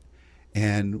that.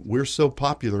 And we're so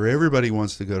popular, everybody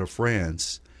wants to go to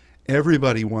France,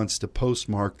 Everybody wants to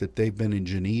postmark that they've been in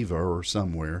Geneva or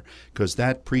somewhere because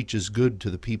that preaches good to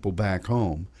the people back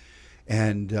home.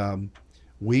 And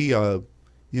we're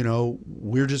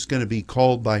just going to be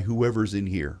called by whoever's in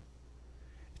here.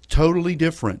 Totally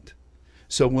different.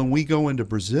 So when we go into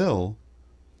Brazil,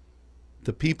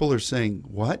 the people are saying,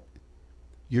 what?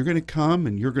 You're going to come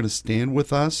and you're going to stand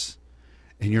with us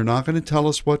and you're not going to tell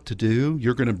us what to do.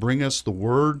 You're going to bring us the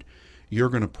word. You're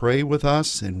going to pray with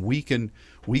us and we can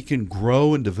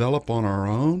grow and develop on our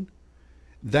own.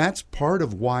 That's part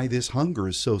of why this hunger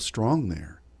is so strong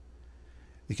there.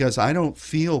 Because I don't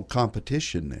feel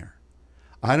competition there.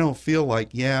 I don't feel like,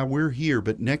 yeah, we're here,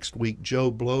 but next week Joe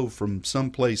Blow from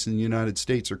someplace in the United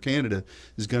States or Canada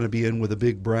is going to be in with a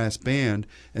big brass band,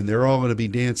 and they're all going to be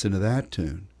dancing to that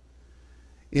tune.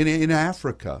 In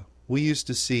Africa, we used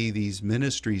to see these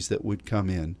ministries that would come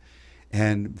in,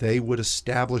 and they would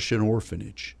establish an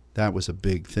orphanage. That was a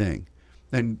big thing.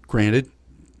 And granted,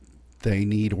 they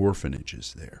need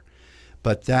orphanages there.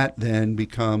 But that then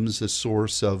becomes a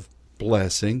source of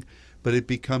blessing, but it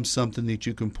becomes something that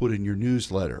you can put in your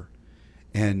newsletter.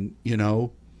 And,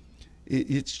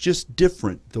 it's just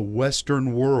different, the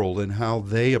Western world and how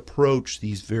they approach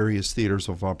these various theaters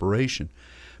of operation.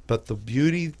 But the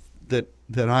beauty that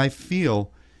I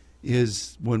feel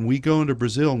is when we go into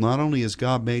Brazil, not only has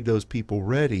God made those people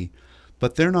ready,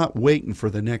 but they're not waiting for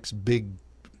the next big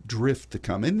drift to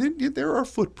come. And then there are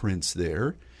footprints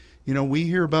there. We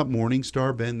hear about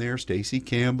Morningstar been there, Stacey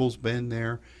Campbell's been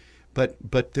there.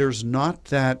 But there's not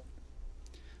that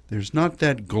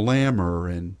glamour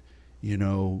and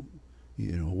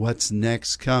what's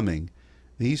next coming.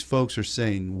 These folks are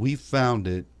saying, we found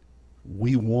it,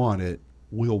 we want it,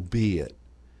 we'll be it.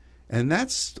 And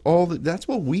that's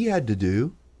what we had to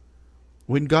do.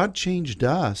 When God changed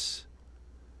us,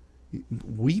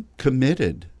 we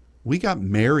committed. We got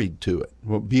married to it.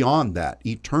 Well, beyond that,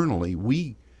 eternally,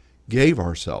 we gave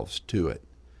ourselves to it.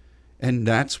 And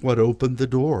that's what opened the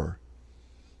door.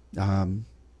 You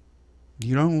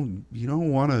don't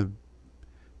want to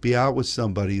be out with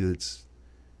somebody that's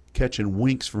catching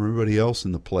winks from everybody else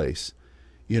in the place.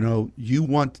 You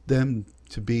want them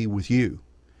to be with you.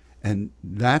 And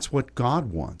that's what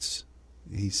God wants.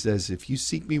 He says, if you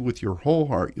seek me with your whole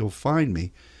heart, you'll find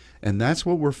me. And that's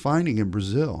what we're finding in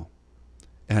Brazil.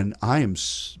 And I am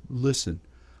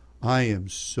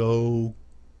so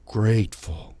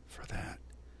grateful for that.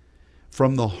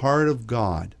 From the heart of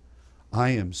God, I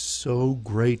am so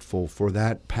grateful for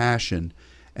that passion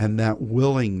and that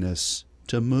willingness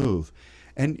to move.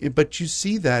 But you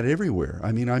see that everywhere.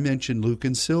 I mean, I mentioned Luke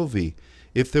and Sylvie.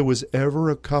 If there was ever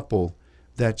a couple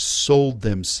that sold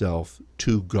themselves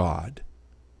to God,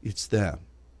 it's them.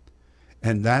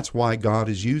 And that's why God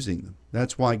is using them.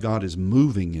 That's why God is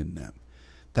moving in them.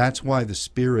 That's why the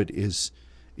Spirit is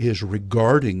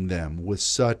regarding them with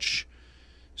such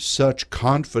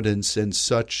confidence and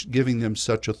giving them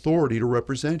such authority to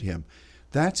represent Him.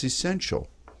 That's essential.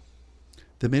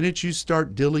 The minute you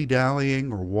start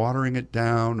dilly-dallying or watering it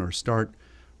down or start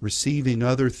receiving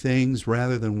other things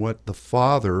rather than what the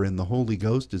Father and the Holy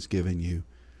Ghost has given you,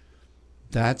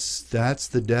 that's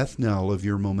the death knell of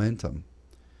your momentum.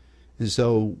 And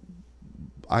so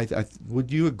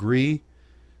would you agree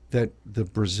that the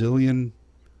Brazilian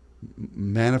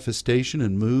manifestation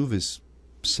and move is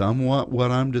somewhat what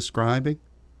I'm describing?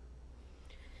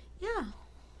 Yeah,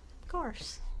 of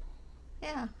course.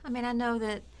 Yeah, I mean, I know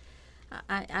that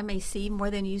I may see more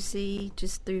than you see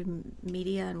just through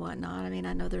media and whatnot. I mean,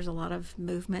 I know there's a lot of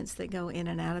movements that go in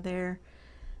and out of there.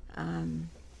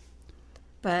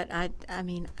 But I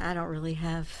mean, I don't really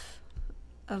have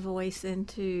a voice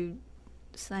into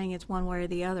saying it's one way or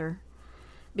the other,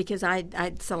 because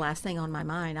it's the last thing on my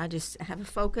mind. I just have a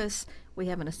focus. We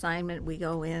have an assignment. We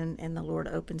go in, and the Lord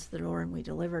opens the door, and we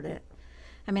delivered it.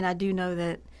 I mean, I do know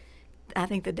that I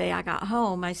think the day I got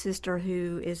home, my sister,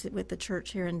 who is with the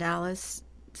church here in Dallas,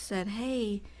 said,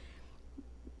 hey,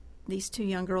 these two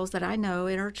young girls that I know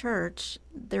in our church,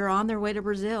 they're on their way to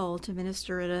Brazil to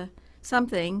minister at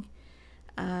something.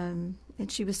 And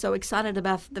she was so excited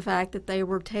about the fact that they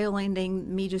were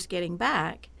tail-ending me just getting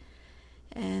back.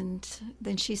 And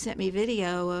then she sent me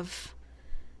video of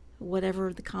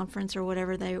whatever the conference or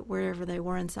wherever they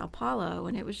were in Sao Paulo,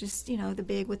 and it was just, the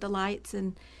big with the lights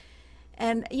and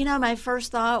my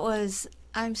first thought was,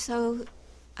 I'm so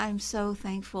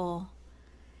thankful,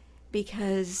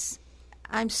 because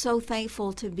I'm so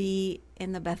thankful to be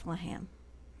in the Bethlehem.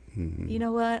 Mm-hmm. You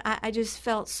know what? I just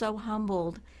felt so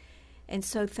humbled and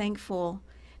so thankful,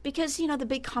 because the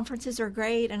big conferences are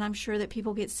great, and I'm sure that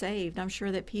people get saved. I'm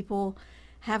sure that people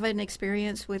have an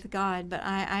experience with God. But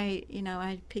I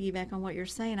piggyback on what you're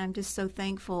saying. I'm just so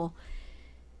thankful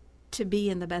to be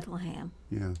in the Bethlehem.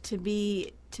 Yeah. To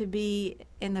be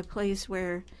in the place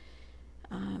where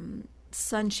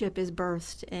sonship is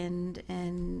birthed,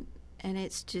 and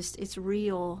it's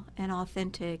real and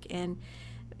authentic. And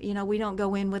we don't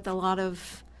go in with a lot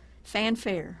of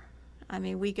fanfare. I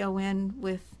mean, we go in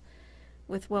with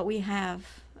what we have,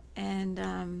 and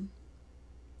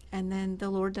then the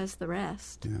Lord does the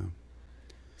rest. Yeah.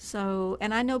 So,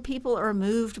 and I know people are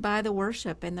moved by the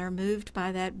worship, and they're moved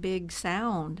by that big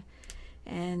sound,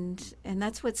 and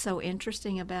that's what's so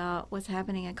interesting about what's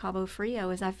happening in Cabo Frio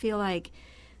is I feel like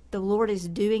the Lord is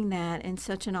doing that in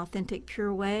such an authentic,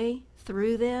 pure way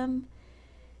through them,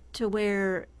 to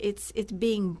where it's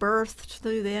being birthed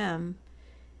through them,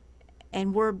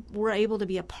 and we're able to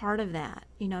be a part of that,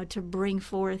 to bring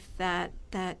forth that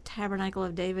tabernacle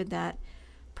of David, that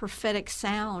prophetic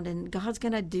sound, and God's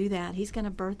going to do that. He's going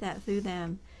to birth that through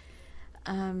them,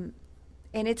 and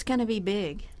it's going to be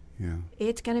big. Yeah,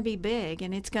 it's going to be big,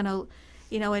 and it's going to,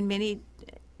 in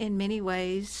many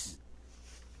ways,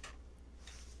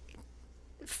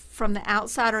 from the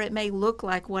outsider, it may look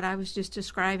like what I was just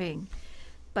describing,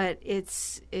 but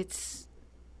it's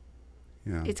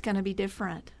going to be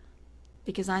different,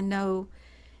 because I know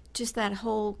just that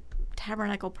whole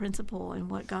tabernacle principle and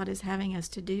what God is having us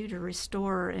to do to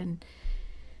restore, and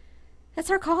that's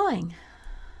our calling,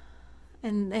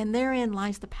 and therein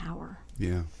lies the power.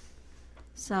 Yeah.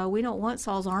 So we don't want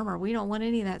Saul's armor. We don't want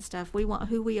any of that stuff. We want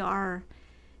who we are,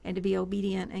 and to be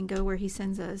obedient and go where he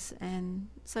sends us. And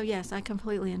so, yes, I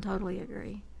completely and totally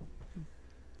agree.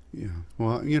 Yeah.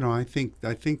 Well, I think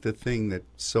the thing that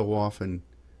so often,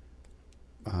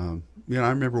 I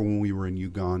remember when we were in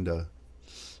Uganda,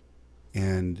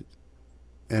 and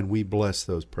we bless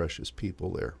those precious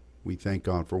people there. We thank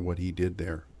God for what he did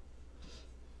there.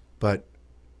 But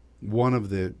one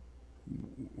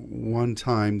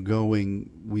time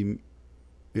going,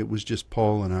 it was just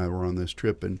Paul and I were on this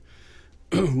trip, and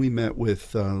we met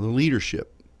with the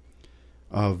leadership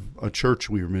of a church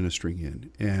we were ministering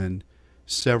in, and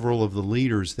several of the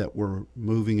leaders that were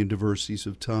moving in diversities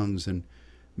of tongues and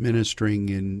ministering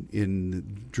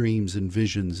in dreams and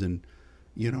visions, and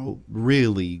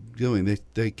really doing.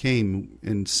 They came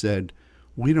and said,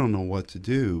 "We don't know what to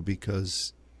do,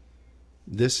 because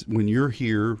when you're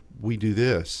here, we do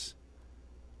this.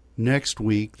 Next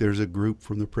week, there's a group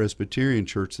from the Presbyterian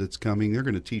Church that's coming. They're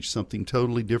going to teach something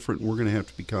totally different. We're going to have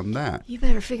to become that. You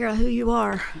better figure out who you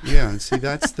are." Yeah, and see,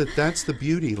 that's the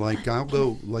beauty.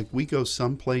 We go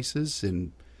some places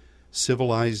in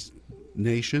civilized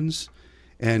nations,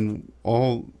 and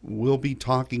we'll be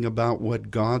talking about what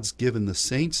God's given the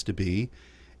saints to be,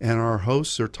 and our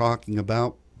hosts are talking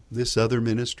about this other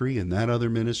ministry and that other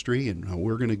ministry, and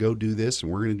we're going to go do this,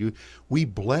 and we're going to do. We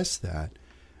bless that,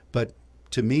 but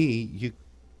to me,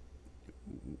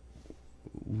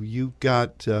 you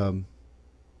got.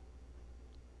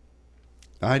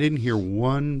 I didn't hear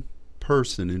one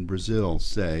person in Brazil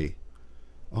say,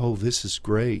 "Oh, this is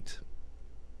great.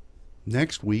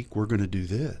 Next week we're going to do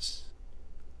this."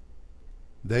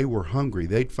 They were hungry.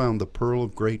 They'd found the pearl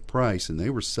of great price, and they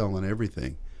were selling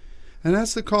everything. And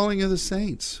that's the calling of the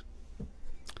saints.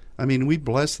 I mean, we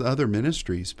bless the other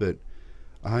ministries, but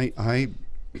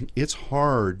it's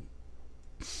hard.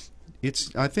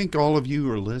 I think all of you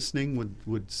who are listening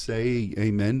would say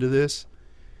amen to this.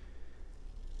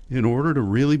 In order to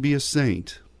really be a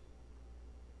saint,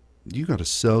 you got to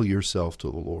sell yourself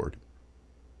to the Lord.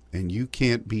 And you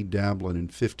can't be dabbling in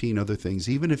 15 other things,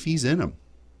 even if he's in them.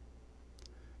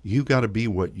 You got to be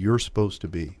what you're supposed to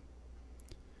be.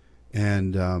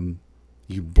 And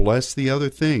you bless the other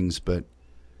things, but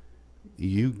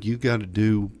you got to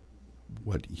do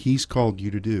what he's called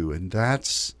you to do. And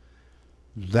that's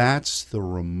the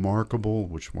remarkable,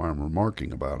 which is why I'm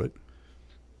remarking about it,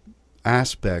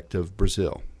 aspect of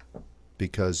Brazil.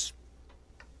 Because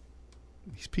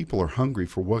these people are hungry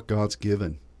for what God's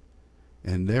given.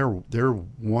 And they're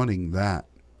wanting that.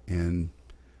 And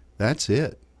that's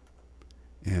it.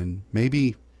 And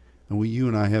maybe, you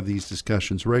and I have these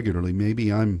discussions regularly,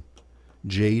 maybe I'm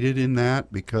jaded in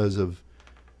that because of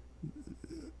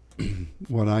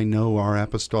what I know our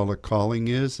apostolic calling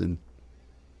is. And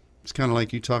it's kind of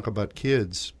like you talk about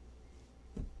kids.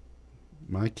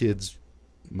 My kid's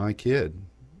my kid.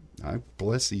 I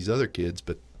bless these other kids,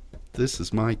 but this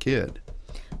is my kid.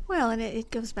 Well, and it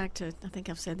goes back to, I think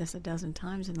I've said this a dozen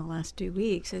times in the last 2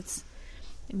 weeks,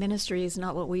 ministry is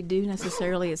not what we do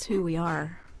necessarily, it's who we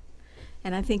are.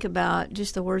 And I think about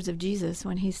just the words of Jesus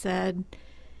when he said,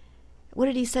 what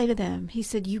did he say to them? He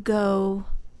said, you go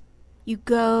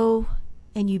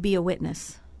and you be a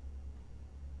witness.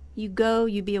 You go,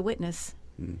 you be a witness.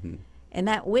 Mm-hmm. And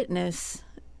that witness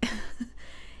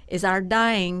is our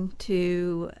dying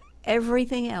to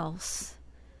everything else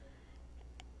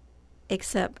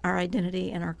except our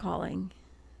identity and our calling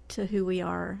to who we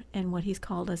are and what he's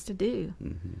called us to do.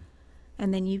 Mm-hmm.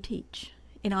 And then you teach.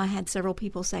 I had several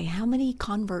people say, how many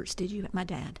converts did you, my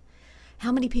dad,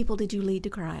 how many people did you lead to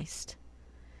Christ?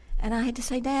 And I had to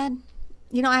say, Dad,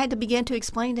 I had to begin to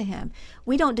explain to him,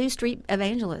 we don't do street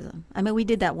evangelism. I mean, we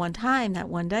did that one time, that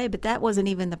one day, but that wasn't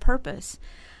even the purpose.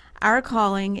 Our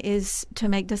calling is to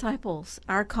make disciples.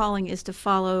 Our calling is to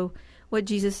follow what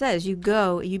Jesus says. You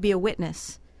go, you be a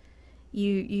witness.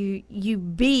 You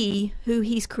be who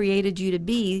he's created you to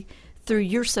be through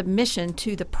your submission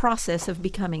to the process of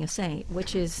becoming a saint,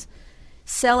 which is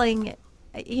selling,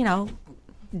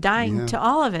 dying to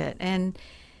all of it. And,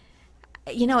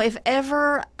 if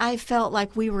ever I felt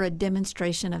like we were a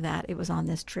demonstration of that, it was on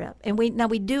this trip. And we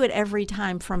do it every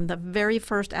time from the very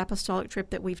first apostolic trip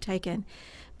that we've taken.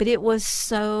 But it was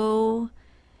so,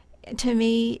 to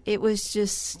me, it was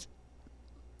just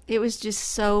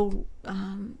so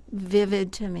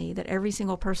vivid to me that every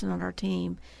single person on our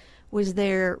team was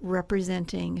there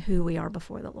representing who we are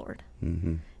before the Lord.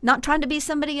 Mm-hmm. Not trying to be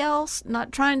somebody else,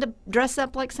 not trying to dress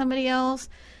up like somebody else,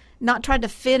 not trying to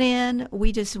fit in.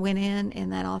 We just went in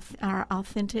that our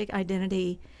authentic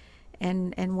identity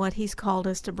and what he's called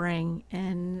us to bring.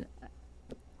 And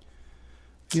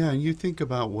yeah, and you think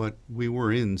about what we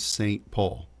were in St.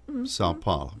 Paul, mm-hmm. Sao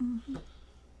Paulo. Mm-hmm.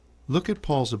 Look at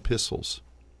Paul's epistles,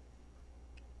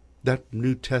 that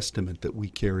New Testament that we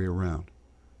carry around.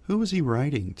 Who was he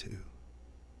writing to?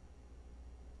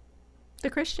 The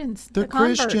Christians. The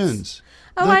converts. Christians.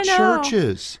 Oh, the I know.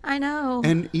 churches. I know.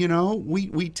 And,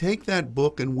 we take that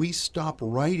book and we stop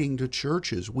writing to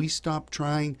churches. We stop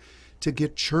trying to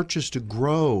get churches to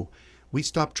grow. We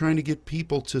stop trying to get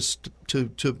people to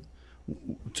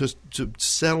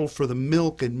settle for the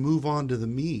milk and move on to the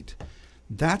meat.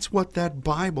 That's what that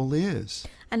Bible is.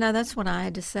 I know, that's what I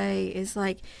had to say, is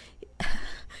like,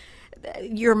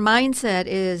 your mindset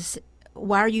is,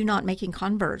 why are you not making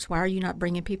converts? Why are you not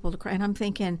bringing people to Christ? And I'm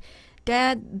thinking,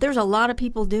 Dad, there's a lot of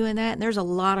people doing that, and there's a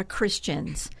lot of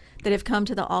Christians that have come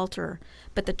to the altar.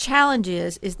 But the challenge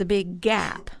is the big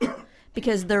gap,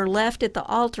 because they're left at the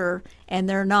altar and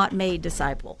they're not made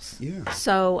disciples. Yeah.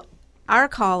 So our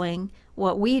calling,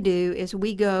 what we do is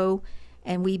we go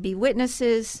and we be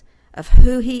witnesses of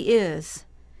who he is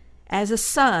as a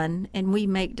son, and we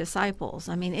make disciples.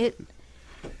 I mean, it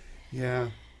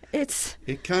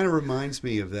kind of reminds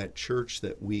me of that church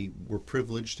that we were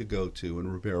privileged to go to in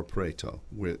Ribeirão Preto,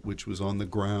 which was on the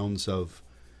grounds of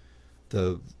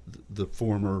the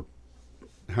former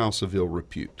House of Ill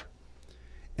Repute.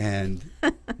 And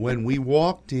when we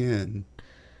walked in,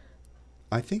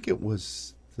 I think it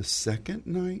was the second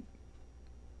night.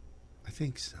 I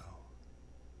think so.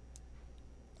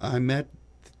 I met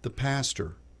the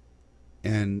pastor,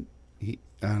 and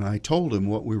I told him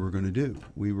what we were going to do.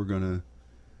 We were going to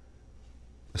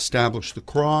establish the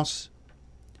cross,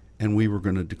 and we were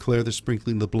going to declare the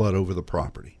sprinkling of the blood over the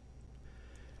property.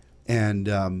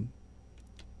 And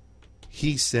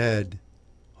he said,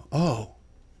 "Oh,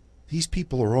 these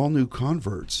people are all new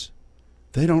converts.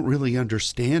 They don't really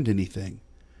understand anything.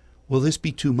 Will this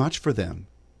be too much for them?"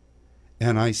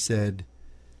 And I said,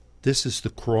 "This is the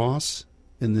cross,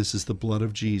 and this is the blood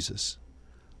of Jesus.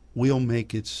 We'll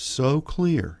make it so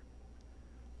clear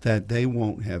that they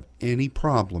won't have any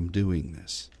problem doing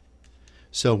this."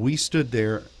 So we stood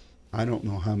there. I don't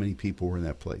know how many people were in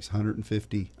that place.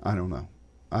 150? I don't know.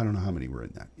 I don't know how many were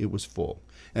in that. It was full.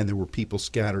 And there were people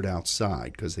scattered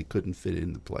outside because they couldn't fit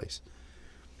in the place.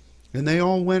 And they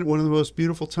all went. One of the most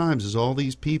beautiful times is all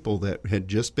these people that had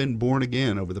just been born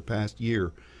again over the past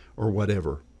year or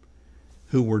whatever,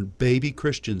 who were baby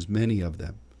Christians, many of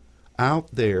them, out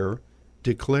there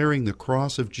declaring the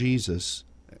cross of Jesus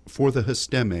for the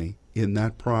histeme in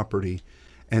that property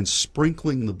and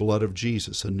sprinkling the blood of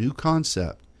Jesus, a new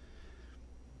concept.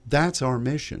 That's our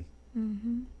mission.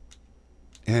 Mm-hmm.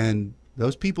 And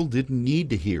those people didn't need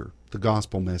to hear the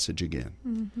gospel message again.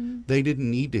 Mm-hmm. They didn't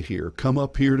need to hear, "Come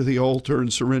up here to the altar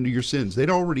and surrender your sins." They'd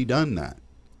already done that.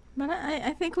 But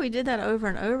I think we did that over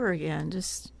and over again.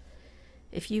 Just,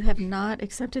 if you have not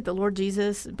accepted the Lord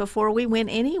Jesus before we went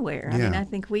anywhere, I mean, I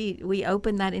think we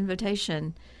opened that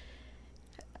invitation.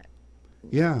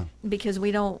 Yeah. Because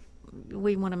we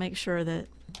want to make sure that.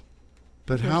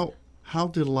 But how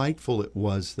delightful it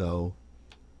was, though,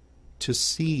 to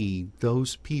see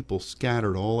those people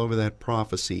scattered all over that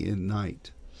prophecy in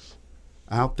night,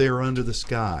 out there under the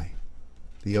sky,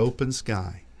 the open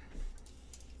sky.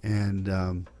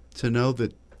 And to know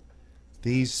that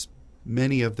these,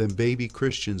 many of them baby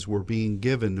Christians, were being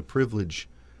given the privilege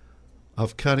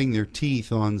of cutting their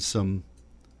teeth on some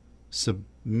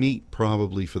meat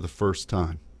probably for the first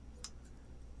time.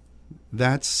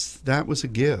 That was a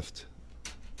gift.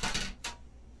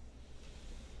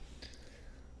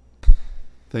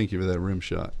 Thank you for that rim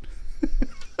shot.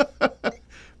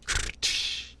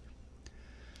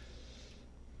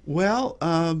 Well,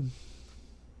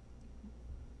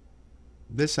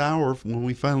 this hour, when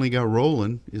we finally got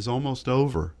rolling, is almost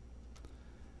over.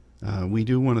 We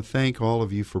do want to thank all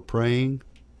of you for praying,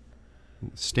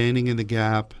 standing in the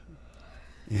gap,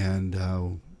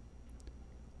 and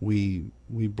we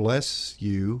bless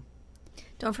you.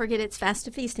 Don't forget it's Fast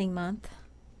to Feasting month.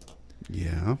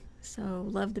 Yeah. So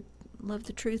love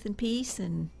the truth and peace,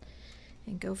 and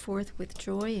go forth with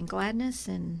joy and gladness,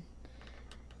 and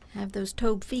have those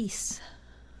Tobe feasts.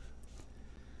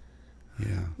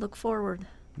 Yeah. Look forward.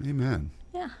 Amen.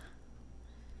 Yeah.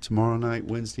 Tomorrow night,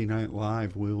 Wednesday Night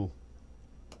Live, we'll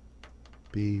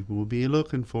be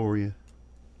looking for you.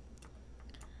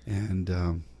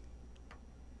 And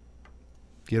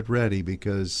get ready,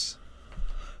 because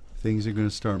things are going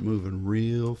to start moving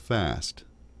real fast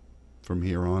from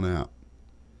here on out.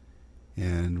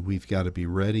 And we've got to be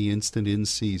ready, instant in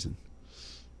season.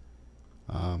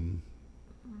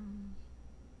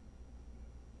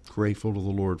 Grateful to the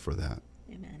Lord for that.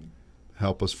 Amen.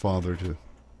 Help us, Father, to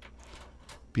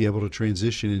be able to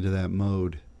transition into that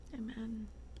mode. Amen.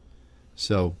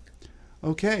 So,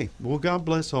 okay. Well, God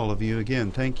bless all of you.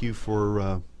 Again, thank you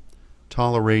for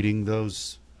tolerating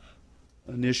those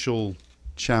initial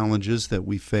challenges that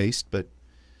we faced, but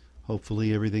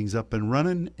hopefully everything's up and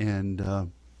running,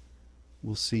 and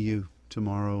we'll see you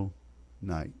tomorrow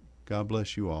night. God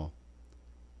bless you all.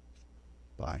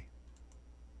 Bye.